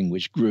this thing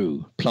which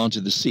grew,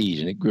 planted the seed,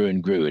 and it grew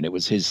and grew, and it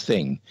was his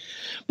thing.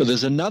 But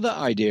there's another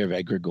idea of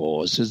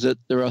egregores, is that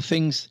there are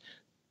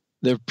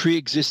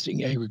pre-existing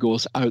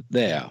egregores out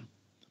there.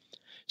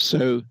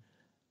 So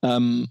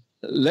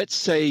let's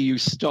say you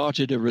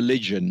started a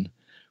religion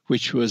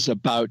which was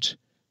about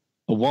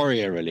a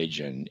warrior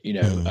religion,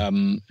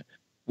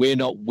 we're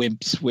not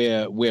wimps,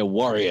 we're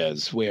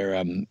warriors,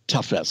 we're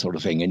tough, that sort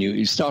of thing. And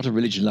you start a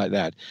religion like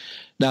that.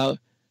 Now,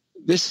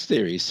 this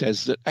theory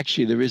says that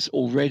actually there is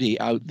already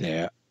out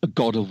there a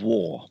god of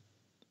war.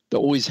 There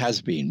always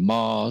has been.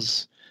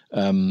 Mars,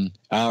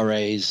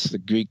 Ares, the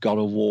Greek god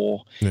of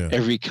war. Yeah.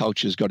 Every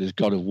culture's got its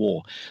god of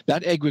war.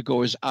 That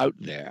egregore is out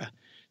there.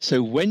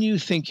 So when you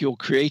think you're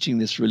creating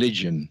this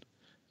religion,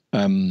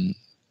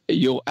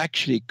 you're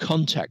actually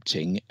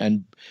contacting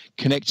and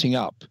connecting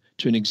up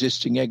to an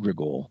existing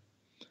egregore.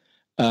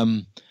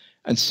 And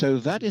so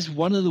that is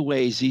one of the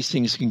ways these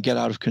things can get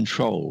out of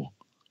control.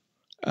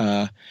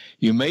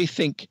 You may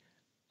think,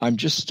 I'm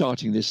just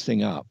starting this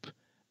thing up.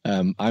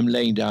 I'm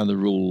laying down the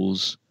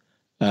rules.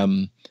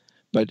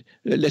 But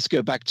let's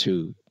go back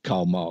to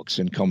Karl Marx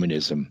and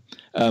communism.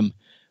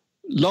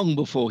 Long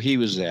before he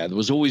was there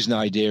was always an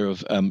idea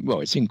of,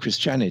 it's in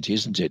Christianity,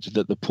 isn't it,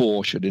 that the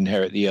poor should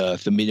inherit the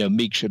earth, the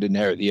meek should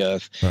inherit the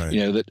earth. Right.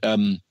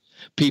 That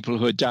people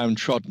who are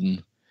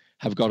downtrodden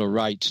have got a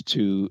right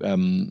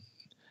to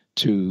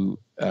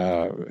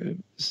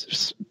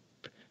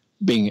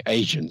being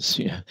agents.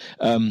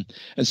 And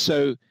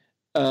so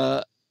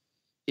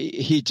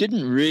he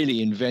didn't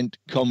really invent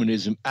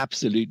communism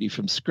absolutely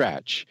from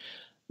scratch.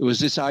 There was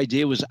this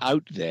idea was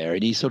out there,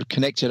 and he sort of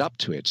connected up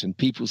to it, and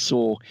people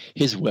saw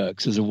his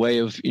works as a way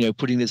of,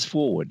 putting this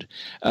forward.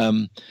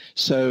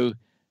 So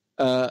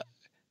that's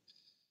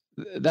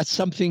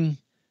something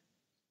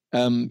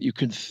you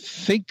can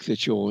think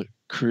that you're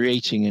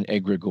creating an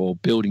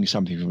egregore, building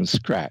something from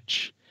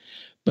scratch,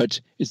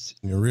 but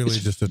you're really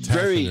just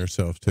attaching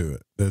yourself to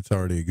it that's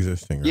already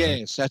existing, right?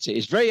 Yes, that's it.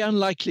 It's very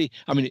unlikely.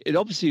 I mean, it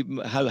obviously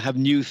have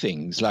new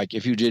things, like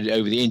if you did it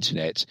over the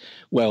internet.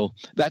 Well,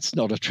 that's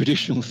not a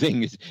traditional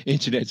thing.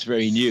 Internet's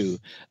very new.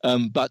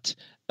 But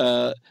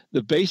the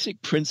basic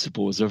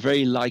principles are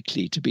very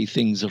likely to be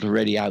things that are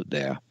already out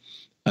there.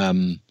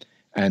 And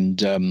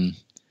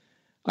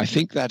I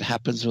think that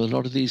happens with a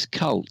lot of these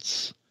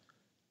cults.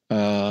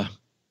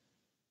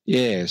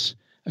 Yes,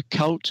 a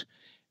cult,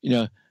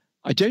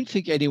 I don't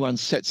think anyone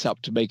sets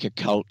up to make a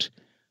cult.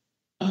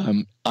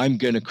 I'm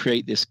going to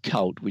create this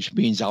cult, which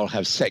means I'll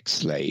have sex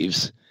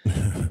slaves.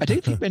 I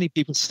don't think many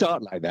people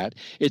start like that.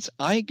 It's,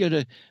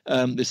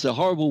 this is a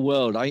horrible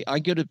world.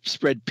 I'm going to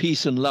spread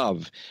peace and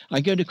love.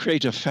 I'm going to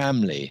create a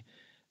family.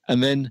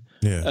 And then,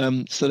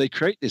 so they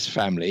create this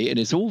family, and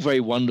it's all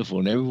very wonderful,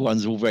 and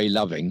everyone's all very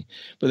loving.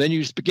 But then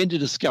you begin to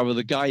discover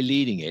the guy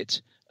leading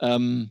it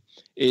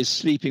is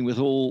sleeping with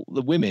all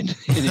the women in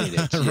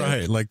it.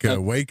 Right, like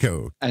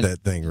Waco, that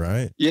thing,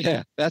 right?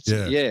 Yeah,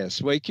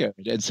 yes, Waco.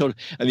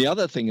 And the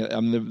other thing,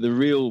 the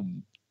real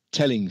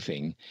telling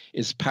thing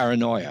is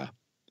paranoia.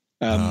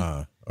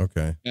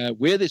 Okay.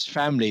 We're this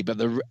family, but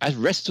the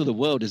rest of the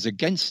world is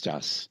against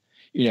us.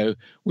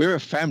 We're a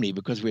family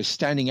because we're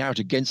standing out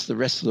against the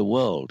rest of the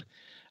world.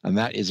 And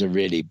that is a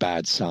really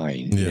bad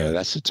sign. Yeah.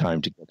 That's the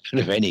time to get out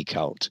of any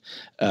cult.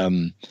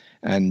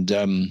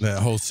 That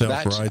whole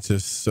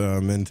self-righteous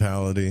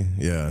mentality.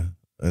 Yeah.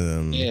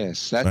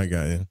 Yes. I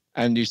got you.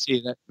 And you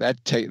see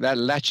that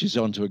latches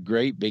onto a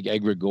great big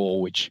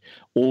egregore, which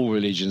all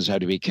religions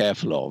have to be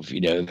careful of,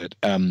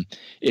 that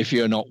if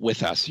you're not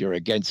with us, you're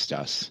against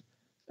us.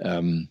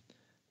 And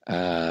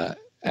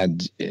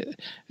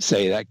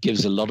say that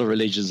gives a lot of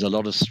religions a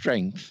lot of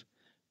strength,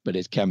 but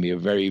it can be a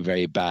very,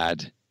 very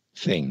bad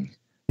thing.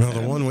 Well,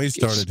 the one we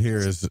started here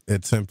is,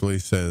 it simply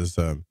says,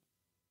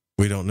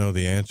 we don't know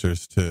the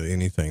answers to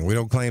anything. We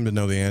don't claim to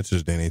know the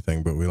answers to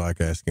anything, but we like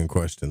asking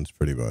questions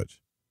pretty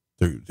much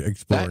through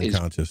exploring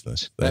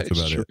consciousness. That's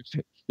about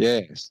it.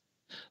 Yes.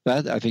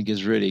 That I think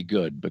is really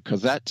good,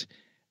 because that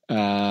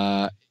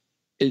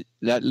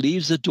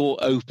leaves the door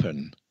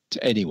open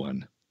to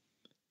anyone.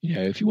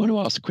 If you want to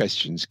ask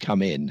questions,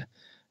 come in.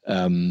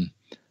 It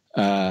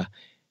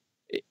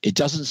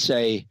doesn't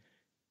say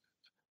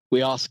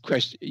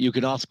you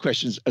can ask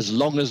questions as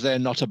long as they're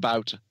not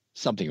about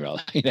something,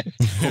 rather.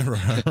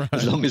 Right.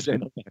 As long as they're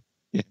not.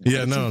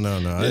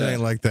 No. It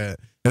ain't like that,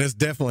 and it's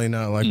definitely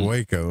not like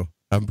Waco.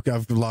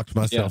 I've locked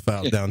myself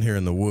out down here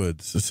in the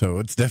woods, so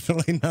it's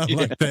definitely not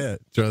like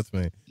that. Trust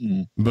me.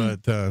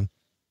 But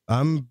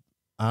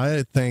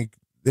I think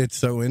it's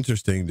so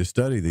interesting to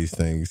study these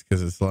things,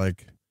 because it's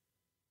like,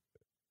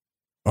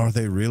 are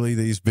they really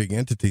these big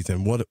entities,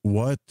 and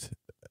what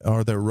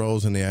are their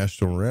roles in the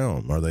astral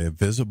realm? Are they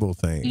visible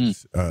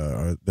things?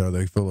 Are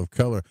they full of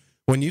color?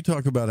 When you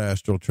talk about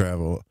astral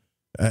travel,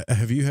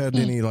 have you had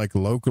any like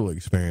local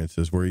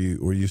experiences where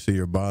you see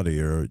your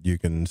body, or you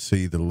can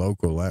see the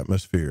local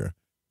atmosphere,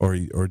 or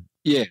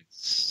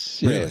Yes,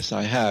 really? Yes,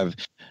 I have.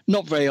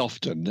 Not very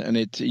often, and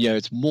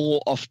it's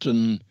more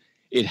often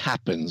it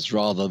happens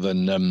rather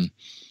than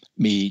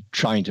me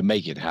trying to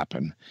make it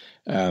happen.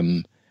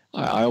 I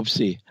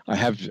obviously I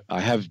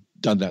have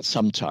done that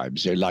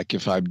sometimes. Like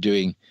if I'm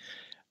doing,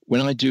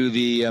 when I do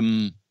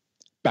the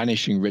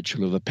banishing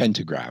ritual of the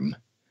pentagram,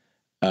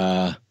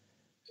 the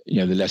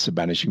lesser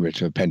banishing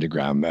ritual of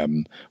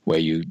pentagram, where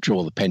you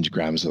draw the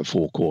pentagrams of the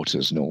four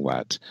quarters and all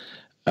that.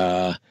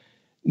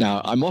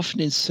 Now, I'm often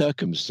in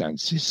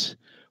circumstances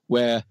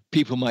where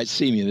people might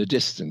see me in the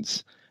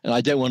distance, and I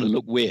don't want to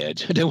look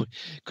weird.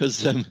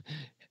 Because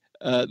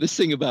this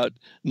thing about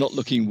not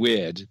looking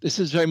weird, this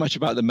is very much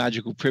about the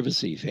magical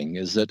privacy thing,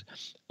 is that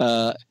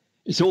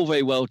it's all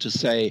very well to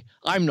say,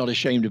 I'm not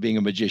ashamed of being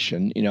a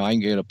magician. You know, I'm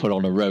going to put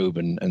on a robe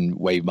and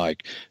wave my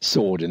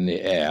sword in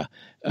the air.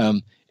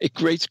 It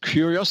creates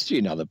curiosity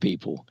in other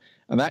people,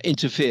 and that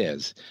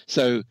interferes.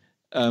 So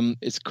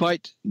it's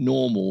quite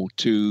normal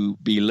to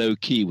be low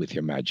key with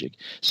your magic.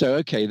 So,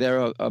 okay,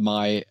 there am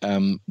I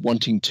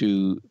wanting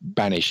to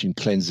banish and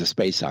cleanse the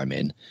space I'm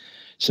in.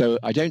 So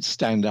I don't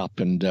stand up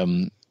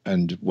and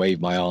wave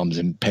my arms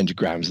in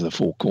pentagrams in the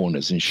four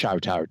corners and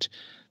shout out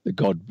the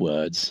God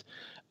words.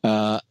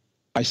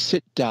 I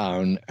sit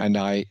down and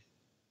I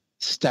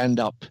stand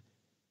up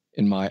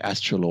in my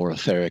astral or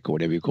etheric or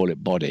whatever you call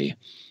it body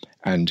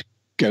and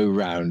go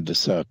round the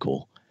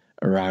circle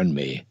around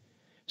me.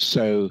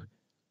 So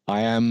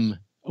I am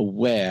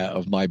aware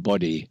of my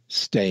body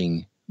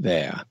staying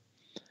there.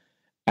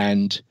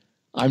 And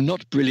I'm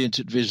not brilliant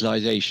at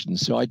visualization,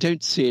 so I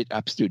don't see it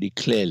absolutely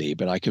clearly,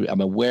 but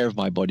I'm aware of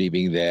my body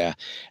being there,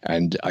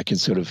 and I can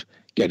sort of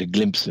get a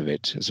glimpse of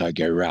it as I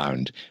go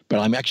round. But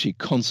I'm actually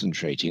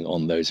concentrating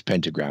on those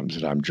pentagrams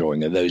that I'm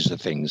drawing, and those are the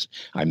things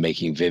I'm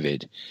making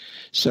vivid.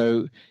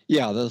 So,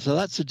 yeah, so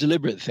that's a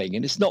deliberate thing,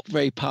 and it's not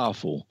very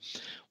powerful.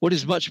 What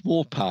is much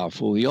more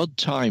powerful, the odd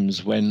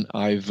times when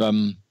I've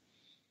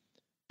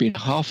been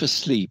half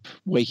asleep,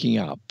 waking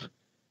up,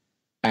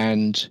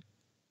 and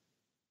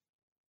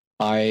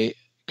I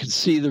can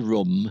see the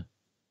room,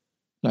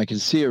 and I can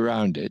see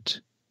around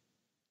it,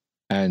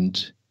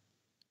 and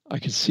I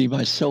can see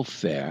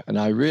myself there, and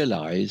I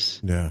realize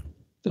that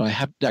I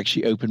haven't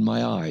actually opened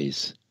my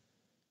eyes.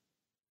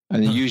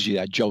 And usually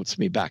that jolts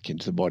me back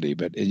into the body,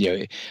 but you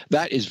know,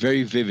 that is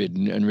very vivid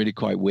and really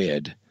quite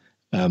weird.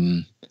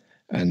 And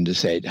to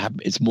say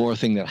it's more a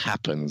thing that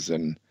happens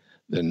than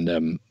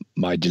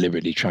my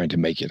deliberately trying to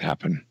make it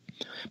happen.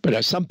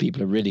 But some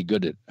people are really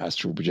good at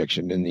astral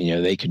projection, and you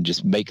know, they can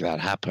just make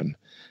that happen.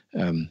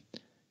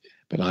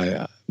 But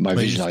my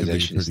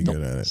visualization is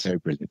not so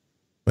brilliant.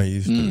 I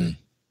used to be.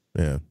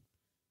 Yeah.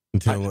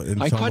 Until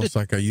it's almost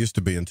like I used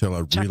to be until I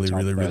really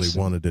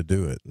wanted to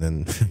do it.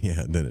 And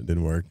then then it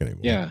didn't work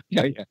anymore. Yeah.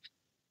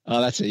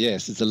 Oh, that's it.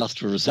 Yes, it's a lust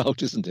for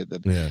result, isn't it?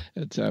 Yeah.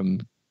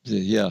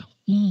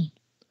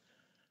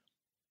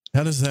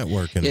 How does that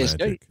work in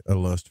magic? A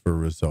lust for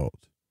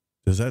result.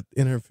 Does that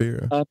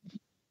interfere?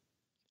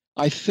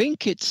 I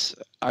think it's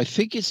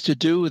to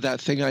do with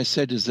that thing I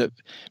said, is that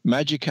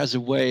magic has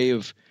a way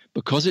of,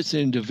 because it's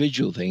an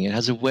individual thing, it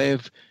has a way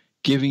of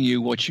giving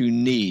you what you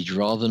need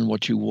rather than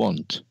what you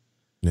want.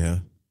 Yeah.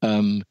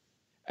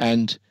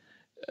 And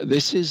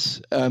this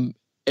is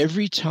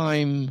every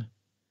time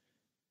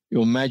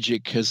your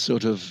magic has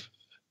sort of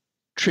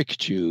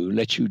tricked you,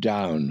 let you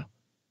down,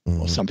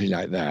 or something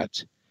like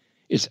that,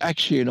 it's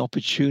actually an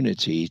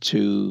opportunity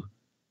to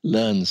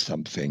learn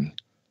something.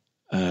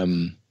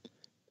 Often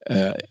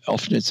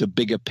it's a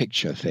bigger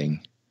picture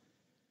thing.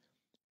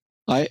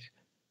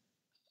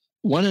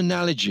 One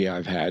analogy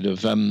I've had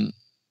of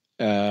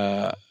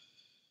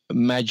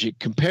magic,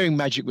 comparing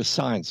magic with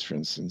science, for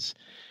instance,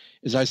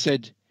 is I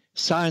said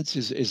science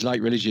is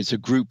like religion. It's a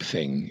group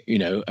thing, you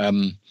know.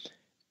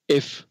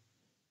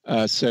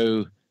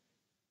 So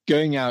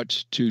going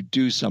out to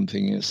do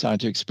something, a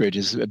scientific spirit,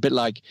 is a bit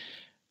like,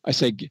 I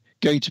say,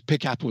 going to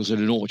pick apples at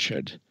an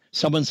orchard.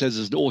 Someone says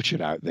there's an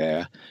orchard out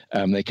there.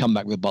 They come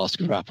back with a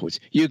basket of apples.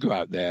 You go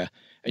out there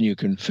and you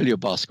can fill your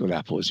basket with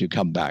apples. You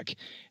come back.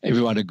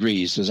 Everyone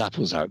agrees there's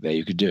apples out there.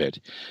 You could do it.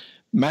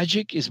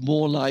 Magic is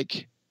more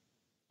like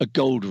a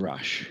gold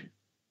rush.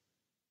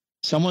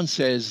 Someone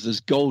says there's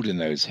gold in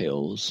those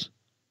hills,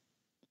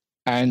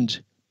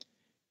 and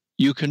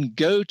you can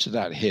go to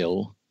that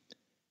hill,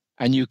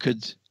 and you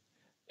could,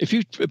 if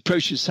you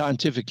approach it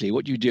scientifically,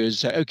 what you do is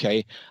say,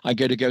 okay, I'm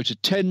going to go to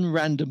 10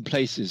 random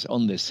places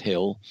on this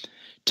hill,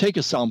 take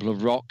a sample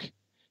of rock,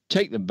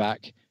 take them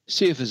back,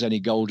 see if there's any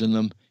gold in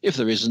them. If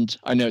there isn't,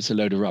 I know it's a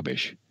load of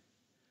rubbish.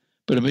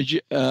 But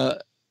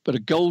a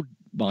gold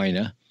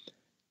miner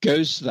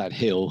goes to that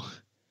hill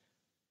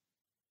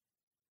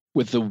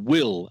with the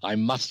will, I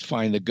must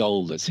find the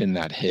gold that's in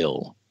that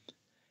hill.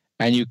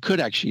 And you could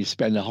actually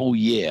spend a whole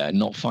year and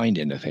not find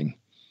anything.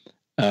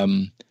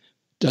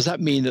 Does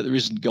that mean that there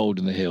isn't gold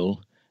in the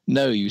hill?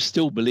 No, you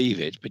still believe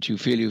it, but you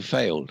feel you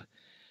failed.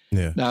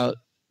 Yeah. Now,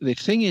 the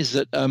thing is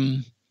that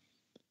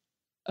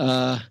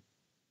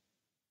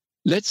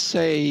let's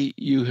say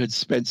you had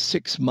spent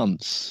 6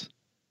 months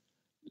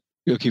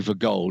looking for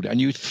gold and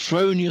you'd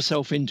thrown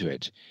yourself into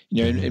it.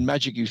 You know, in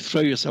magic, you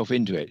throw yourself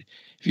into it.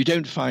 If you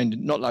don't find,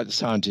 not like the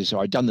scientists, so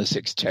I've done the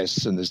 6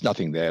 tests and there's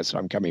nothing there, so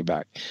I'm coming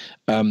back.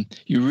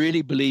 You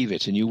really believe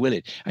it and you will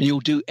it, and you'll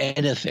do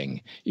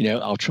anything. You know,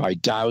 I'll try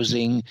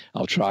dowsing.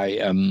 I'll try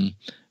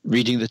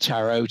reading the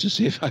tarot to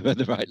see if I've had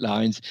the right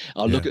lines.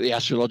 I'll look at the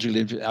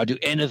astrological. I'll do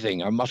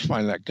anything. I must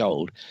find that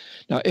gold.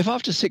 Now, if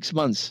after 6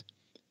 months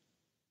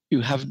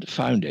you haven't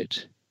found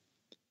it,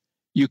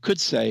 you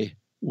could say,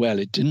 well,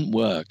 it didn't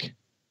work.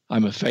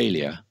 I'm a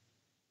failure.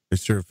 It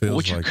sure feels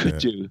what like you could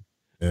that. do.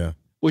 Yeah.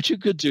 What you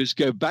could do is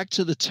go back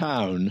to the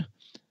town,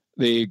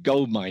 the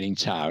gold mining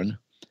town,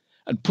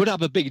 and put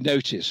up a big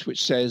notice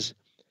which says,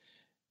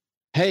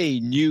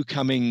 hey, new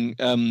coming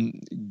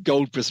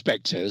gold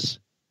prospectors,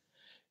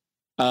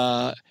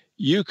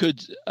 you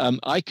could,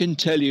 I can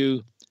tell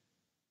you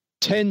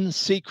 10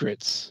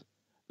 secrets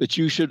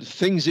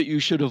things that you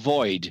should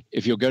avoid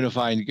if you're going to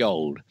find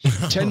gold.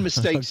 10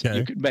 mistakes that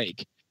you could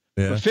make.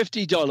 Yeah. For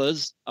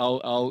 $50,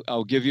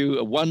 I'll give you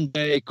a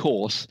 1-day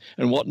course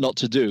and what not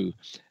to do.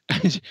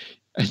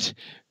 And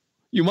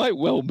you might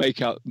well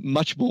make out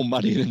much more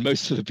money than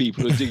most of the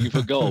people who are digging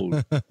for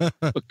gold,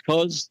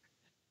 because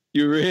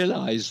you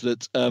realize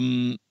that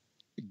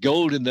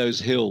gold in those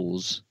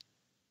hills,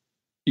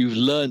 you've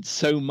learned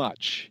so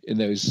much in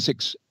those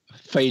 6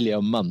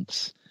 failure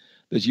months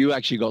that you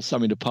actually got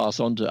something to pass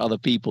on to other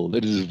people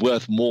that is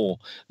worth more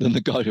than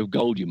the kind of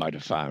gold you might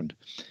have found.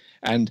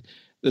 And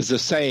there's a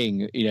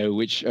saying,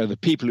 which the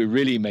people who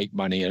really make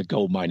money in a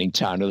gold mining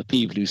town are the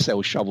people who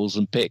sell shovels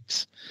and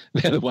picks.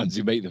 They're the ones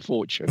who make the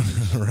fortune.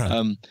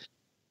 Right.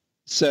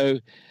 So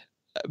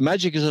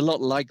magic is a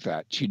lot like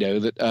that,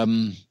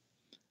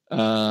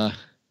 that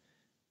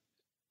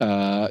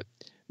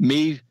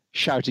me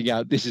shouting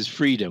out, "This is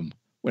freedom,"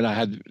 when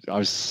I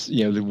was,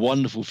 the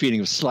wonderful feeling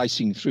of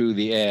slicing through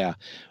the air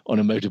on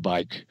a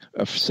motorbike,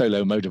 a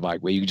solo motorbike,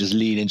 where you can just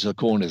lean into the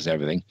corners and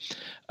everything.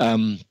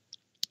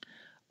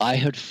 I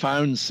had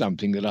found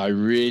something that I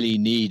really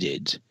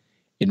needed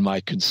in my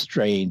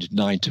constrained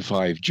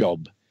 9-to-5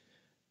 job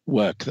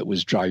work that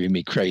was driving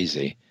me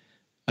crazy.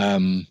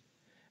 And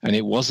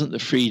it wasn't the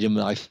freedom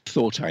that I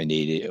thought I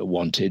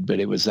wanted, but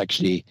it was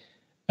actually,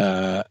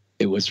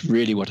 it was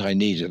really what I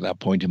needed at that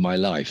point in my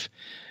life.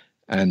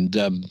 And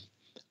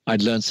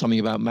I'd learned something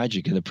about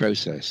magic in the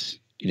process.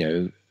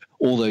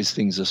 All those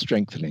things are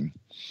strengthening.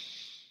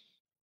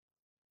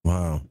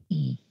 Wow.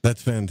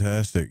 That's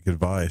fantastic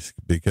advice,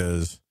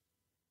 because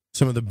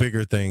some of the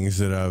bigger things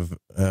that I've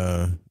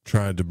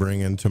tried to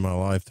bring into my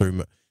life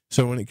through.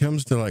 So when it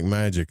comes to like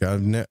magic, I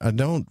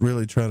don't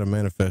really try to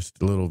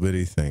manifest little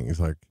bitty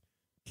things like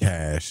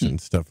cash and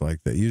stuff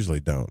like that. Usually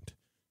don't.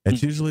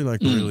 It's usually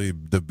like really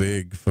the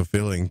big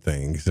fulfilling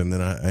things. And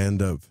then I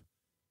end up,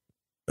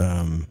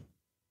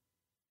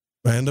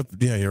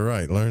 yeah, you're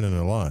right, learning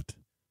a lot.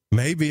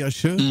 Maybe I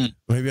should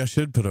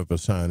put up a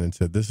sign and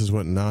said, "This is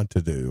what not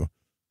to do.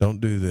 Don't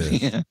do this."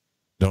 Yeah.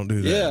 Don't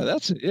do that. Yeah,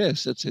 that's it.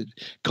 Yes, that's it.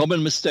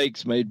 Common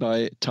mistakes made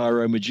by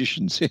tyro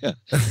magicians. Yeah.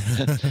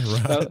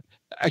 Right.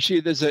 Actually,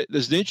 there's an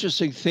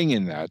interesting thing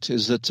in that,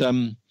 is that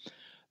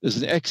there's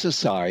an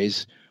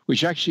exercise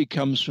which actually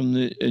comes from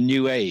the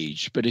New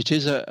Age, but it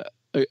is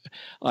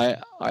I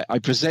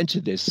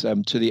presented this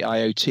to the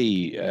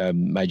IoT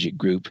magic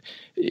group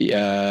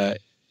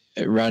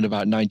around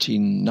about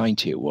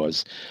 1990. It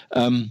was,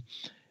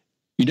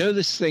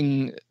 this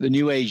thing, the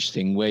New Age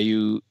thing, where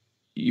you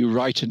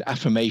write an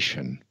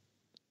affirmation.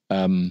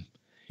 There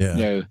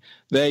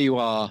you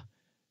are,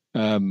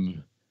 a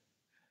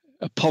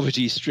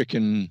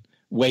poverty-stricken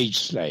wage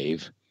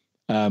slave.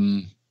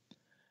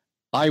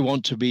 I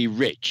want to be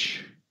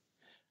rich.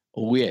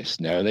 Oh, yes.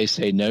 No, they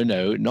say, no,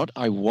 not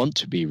I want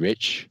to be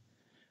rich.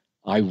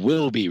 I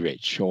will be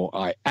rich, or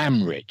I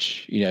am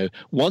rich.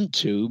 Want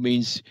to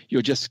means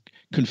you're just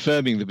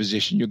confirming the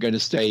position. You're going to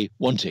stay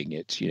wanting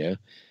it,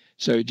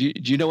 So do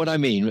you know what I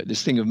mean?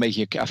 This thing of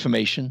making an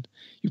affirmation?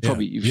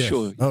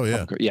 Sure. Oh,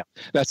 yeah. Yeah,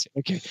 that's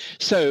okay.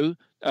 So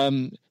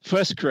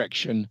first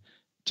correction,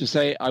 to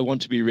say I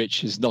want to be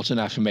rich is not an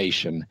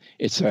affirmation.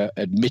 It's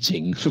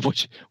admitting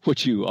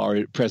what you are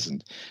at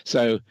present.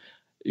 So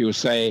you will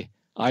say,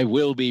 I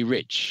will be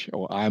rich,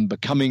 or I am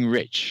becoming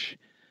rich.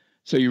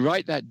 So you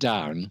write that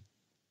down,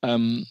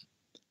 and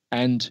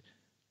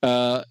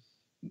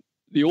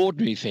the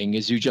ordinary thing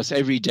is you just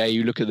every day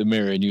you look at the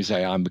mirror and you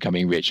say, I'm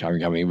becoming rich, I'm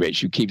becoming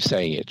rich. You keep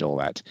saying it and all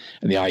that.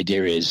 And the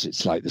idea is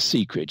it's like The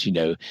Secret,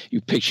 you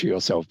picture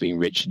yourself being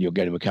rich and you're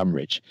going to become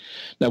rich.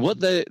 Now, what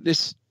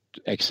this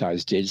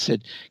exercise did,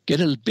 said,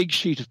 get a big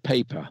sheet of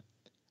paper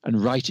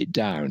and write it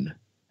down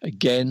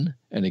again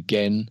and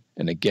again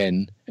and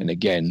again and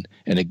again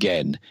and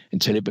again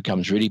until it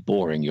becomes really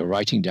boring. You're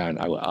writing down,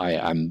 I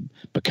am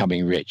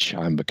becoming rich,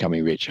 I'm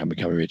becoming rich, I'm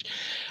becoming rich.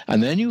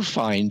 And then you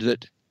find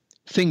that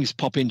things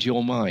pop into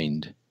your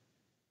mind,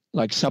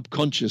 like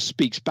subconscious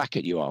speaks back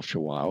at you after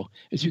a while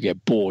as you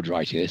get bored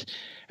writing it.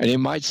 And it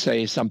might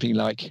say something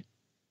like,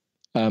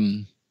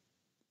 I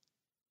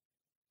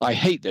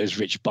hate those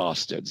rich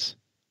bastards.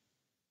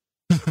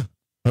 Okay.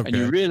 And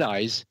you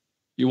realize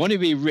you want to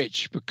be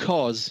rich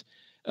because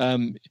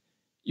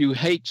you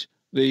hate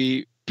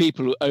the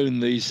people who own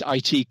these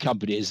IT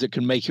companies that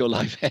can make your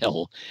life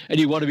hell, and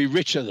you want to be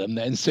richer than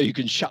them so you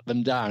can shut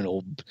them down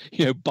or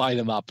buy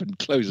them up and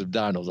close them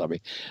down or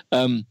something.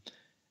 And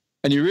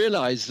you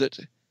realize that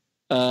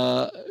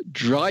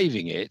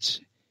driving it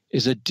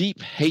is a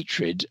deep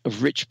hatred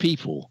of rich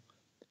people.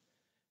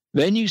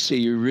 Then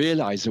you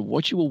realize that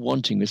what you were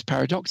wanting is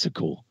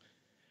paradoxical.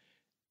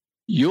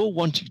 You're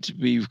wanting to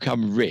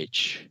become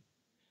rich,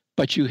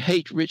 but you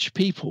hate rich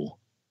people.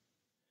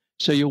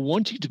 So you're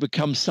wanting to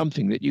become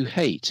something that you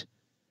hate,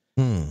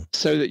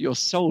 so that your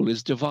soul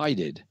is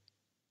divided.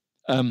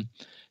 Doing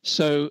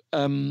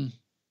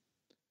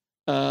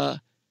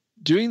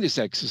this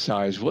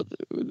exercise,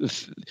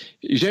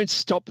 you don't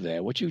stop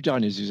there. What you've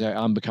done is you say,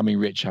 I'm becoming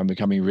rich, I'm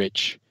becoming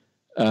rich.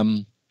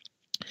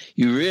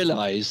 you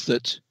realize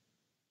that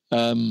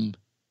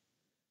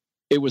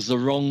it was the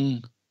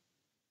wrong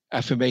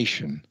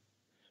affirmation,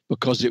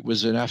 because it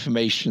was an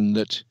affirmation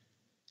that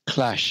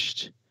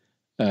clashed.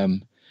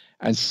 And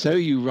so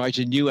you write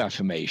a new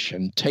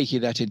affirmation,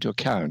 taking that into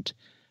account.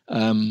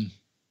 I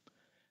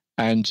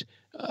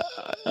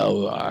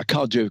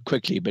can't do it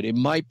quickly, but it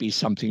might be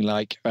something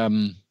like,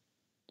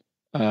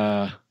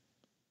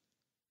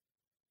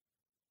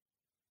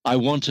 I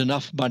want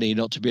enough money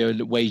not to be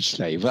a wage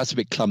slave. Well, that's a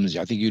bit clumsy.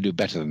 I think you do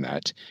better than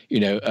that.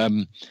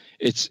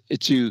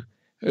 It's you.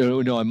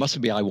 Oh, no, I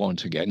mustn't be. I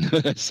want again.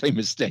 Same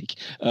mistake.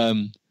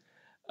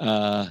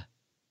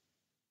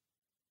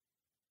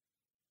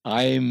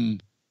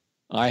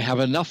 I have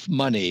enough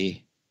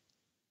money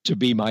to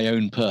be my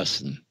own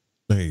person.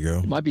 There you go.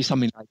 It might be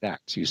something like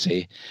that, you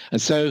see.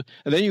 And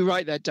then you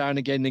write that down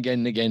again. And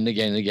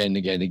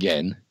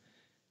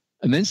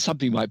then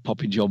something might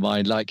pop into your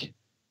mind like,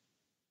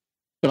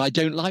 but I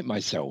don't like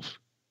myself.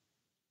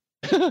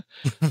 I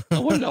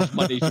want enough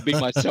money to be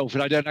myself,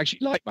 and I don't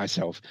actually like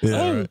myself.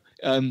 Yeah,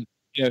 right. And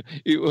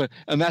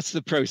that's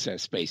the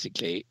process,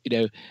 basically.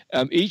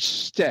 Each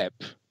step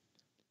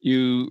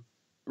you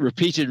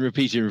repeat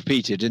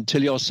it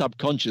until your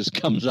subconscious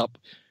comes up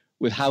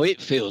with how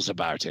it feels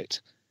about it.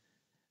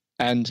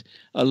 And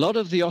a lot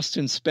of the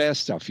Austin Spare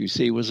stuff, you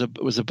see, was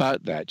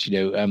about that.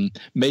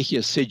 Making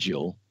a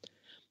sigil.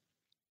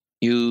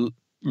 You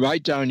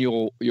write down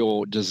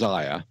your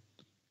desire,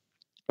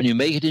 and you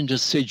make it into a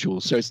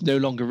sigil, so it's no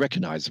longer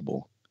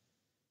recognizable.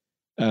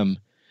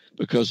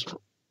 Because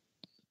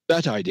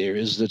that idea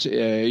is that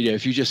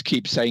if you just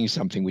keep saying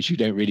something which you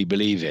don't really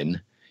believe in,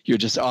 you're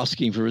just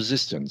asking for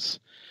resistance.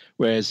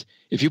 Whereas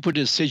if you put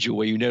in a sigil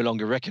where you no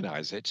longer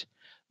recognize it,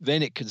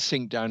 then it can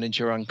sink down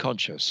into your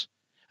unconscious,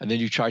 and then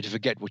you try to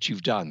forget what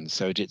you've done.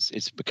 So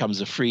it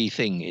becomes a free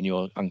thing in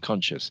your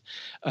unconscious.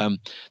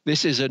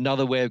 This is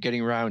another way of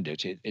getting around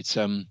it. It's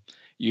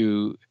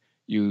you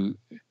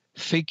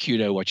think you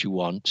know what you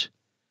want,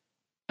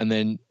 and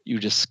then you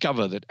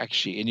discover that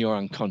actually in your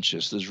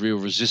unconscious there's real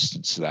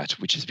resistance to that,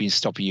 which has been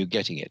stopping you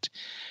getting it.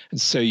 And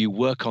so you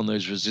work on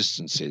those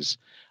resistances,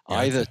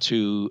 either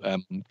to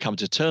come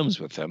to terms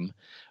with them,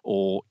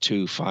 or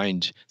to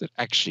find that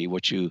actually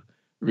what you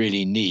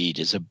really need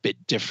is a bit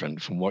different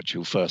from what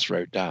you first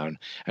wrote down,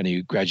 and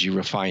you gradually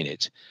refine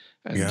it.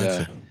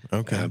 And,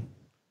 okay.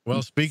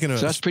 Well, speaking of,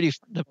 so that's pretty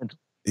fundamental.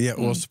 Yeah,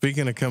 well,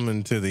 speaking of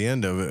coming to the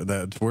end of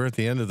it, we're at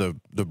the end of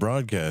the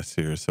broadcast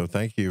here, so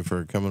thank you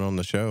for coming on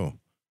the show.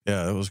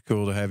 Yeah, it was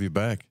cool to have you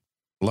back.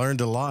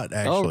 Learned a lot,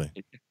 actually.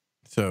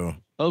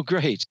 Oh,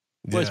 great.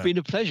 Well, it's been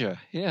a pleasure.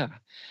 Yeah.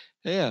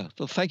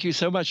 Well, thank you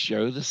so much,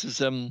 Joe. This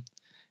is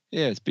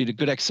it's been a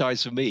good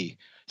exercise for me.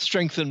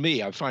 Strengthened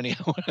me. I'm finding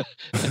out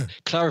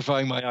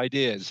clarifying my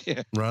ideas.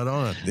 Yeah. Right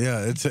on.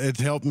 Yeah, it's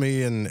helped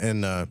me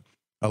in a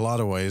lot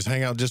of ways.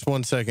 Hang out just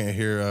 1 second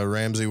here,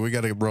 Ramsey. We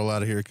got to roll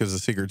out of here because the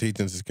Secret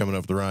Teachings is coming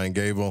up with Ryan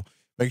Gable.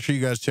 Make sure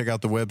you guys check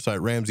out the website,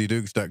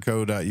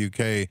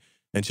 ramseydukes.co.uk,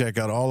 and check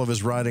out all of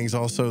his writings.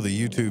 Also, the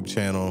YouTube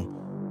channel.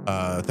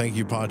 Thank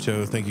you,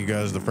 Pacho. Thank you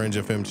guys, the Fringe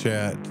FM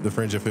chat, the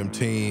Fringe FM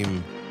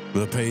team,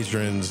 the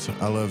patrons.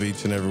 I love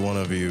each and every one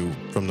of you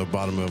from the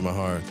bottom of my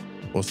heart.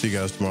 We'll see you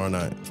guys tomorrow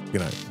night.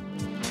 Good night.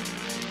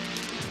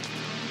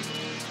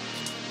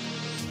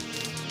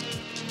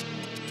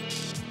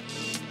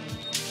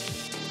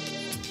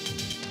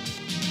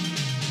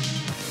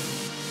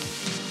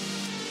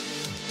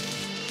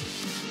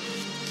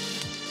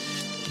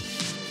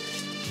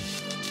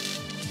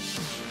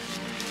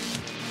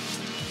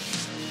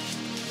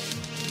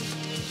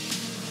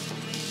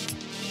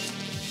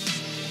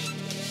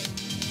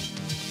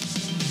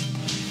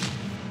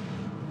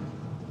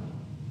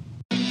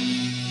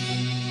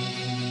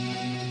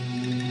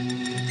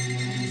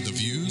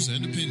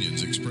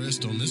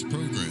 On this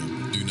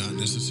program do not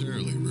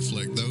necessarily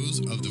reflect those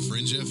of the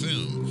Fringe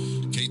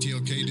FM,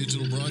 KTLK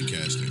Digital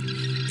Broadcasting,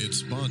 its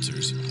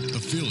sponsors,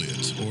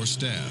 affiliates, or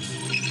staff.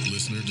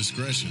 Listener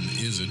discretion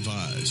is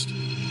advised.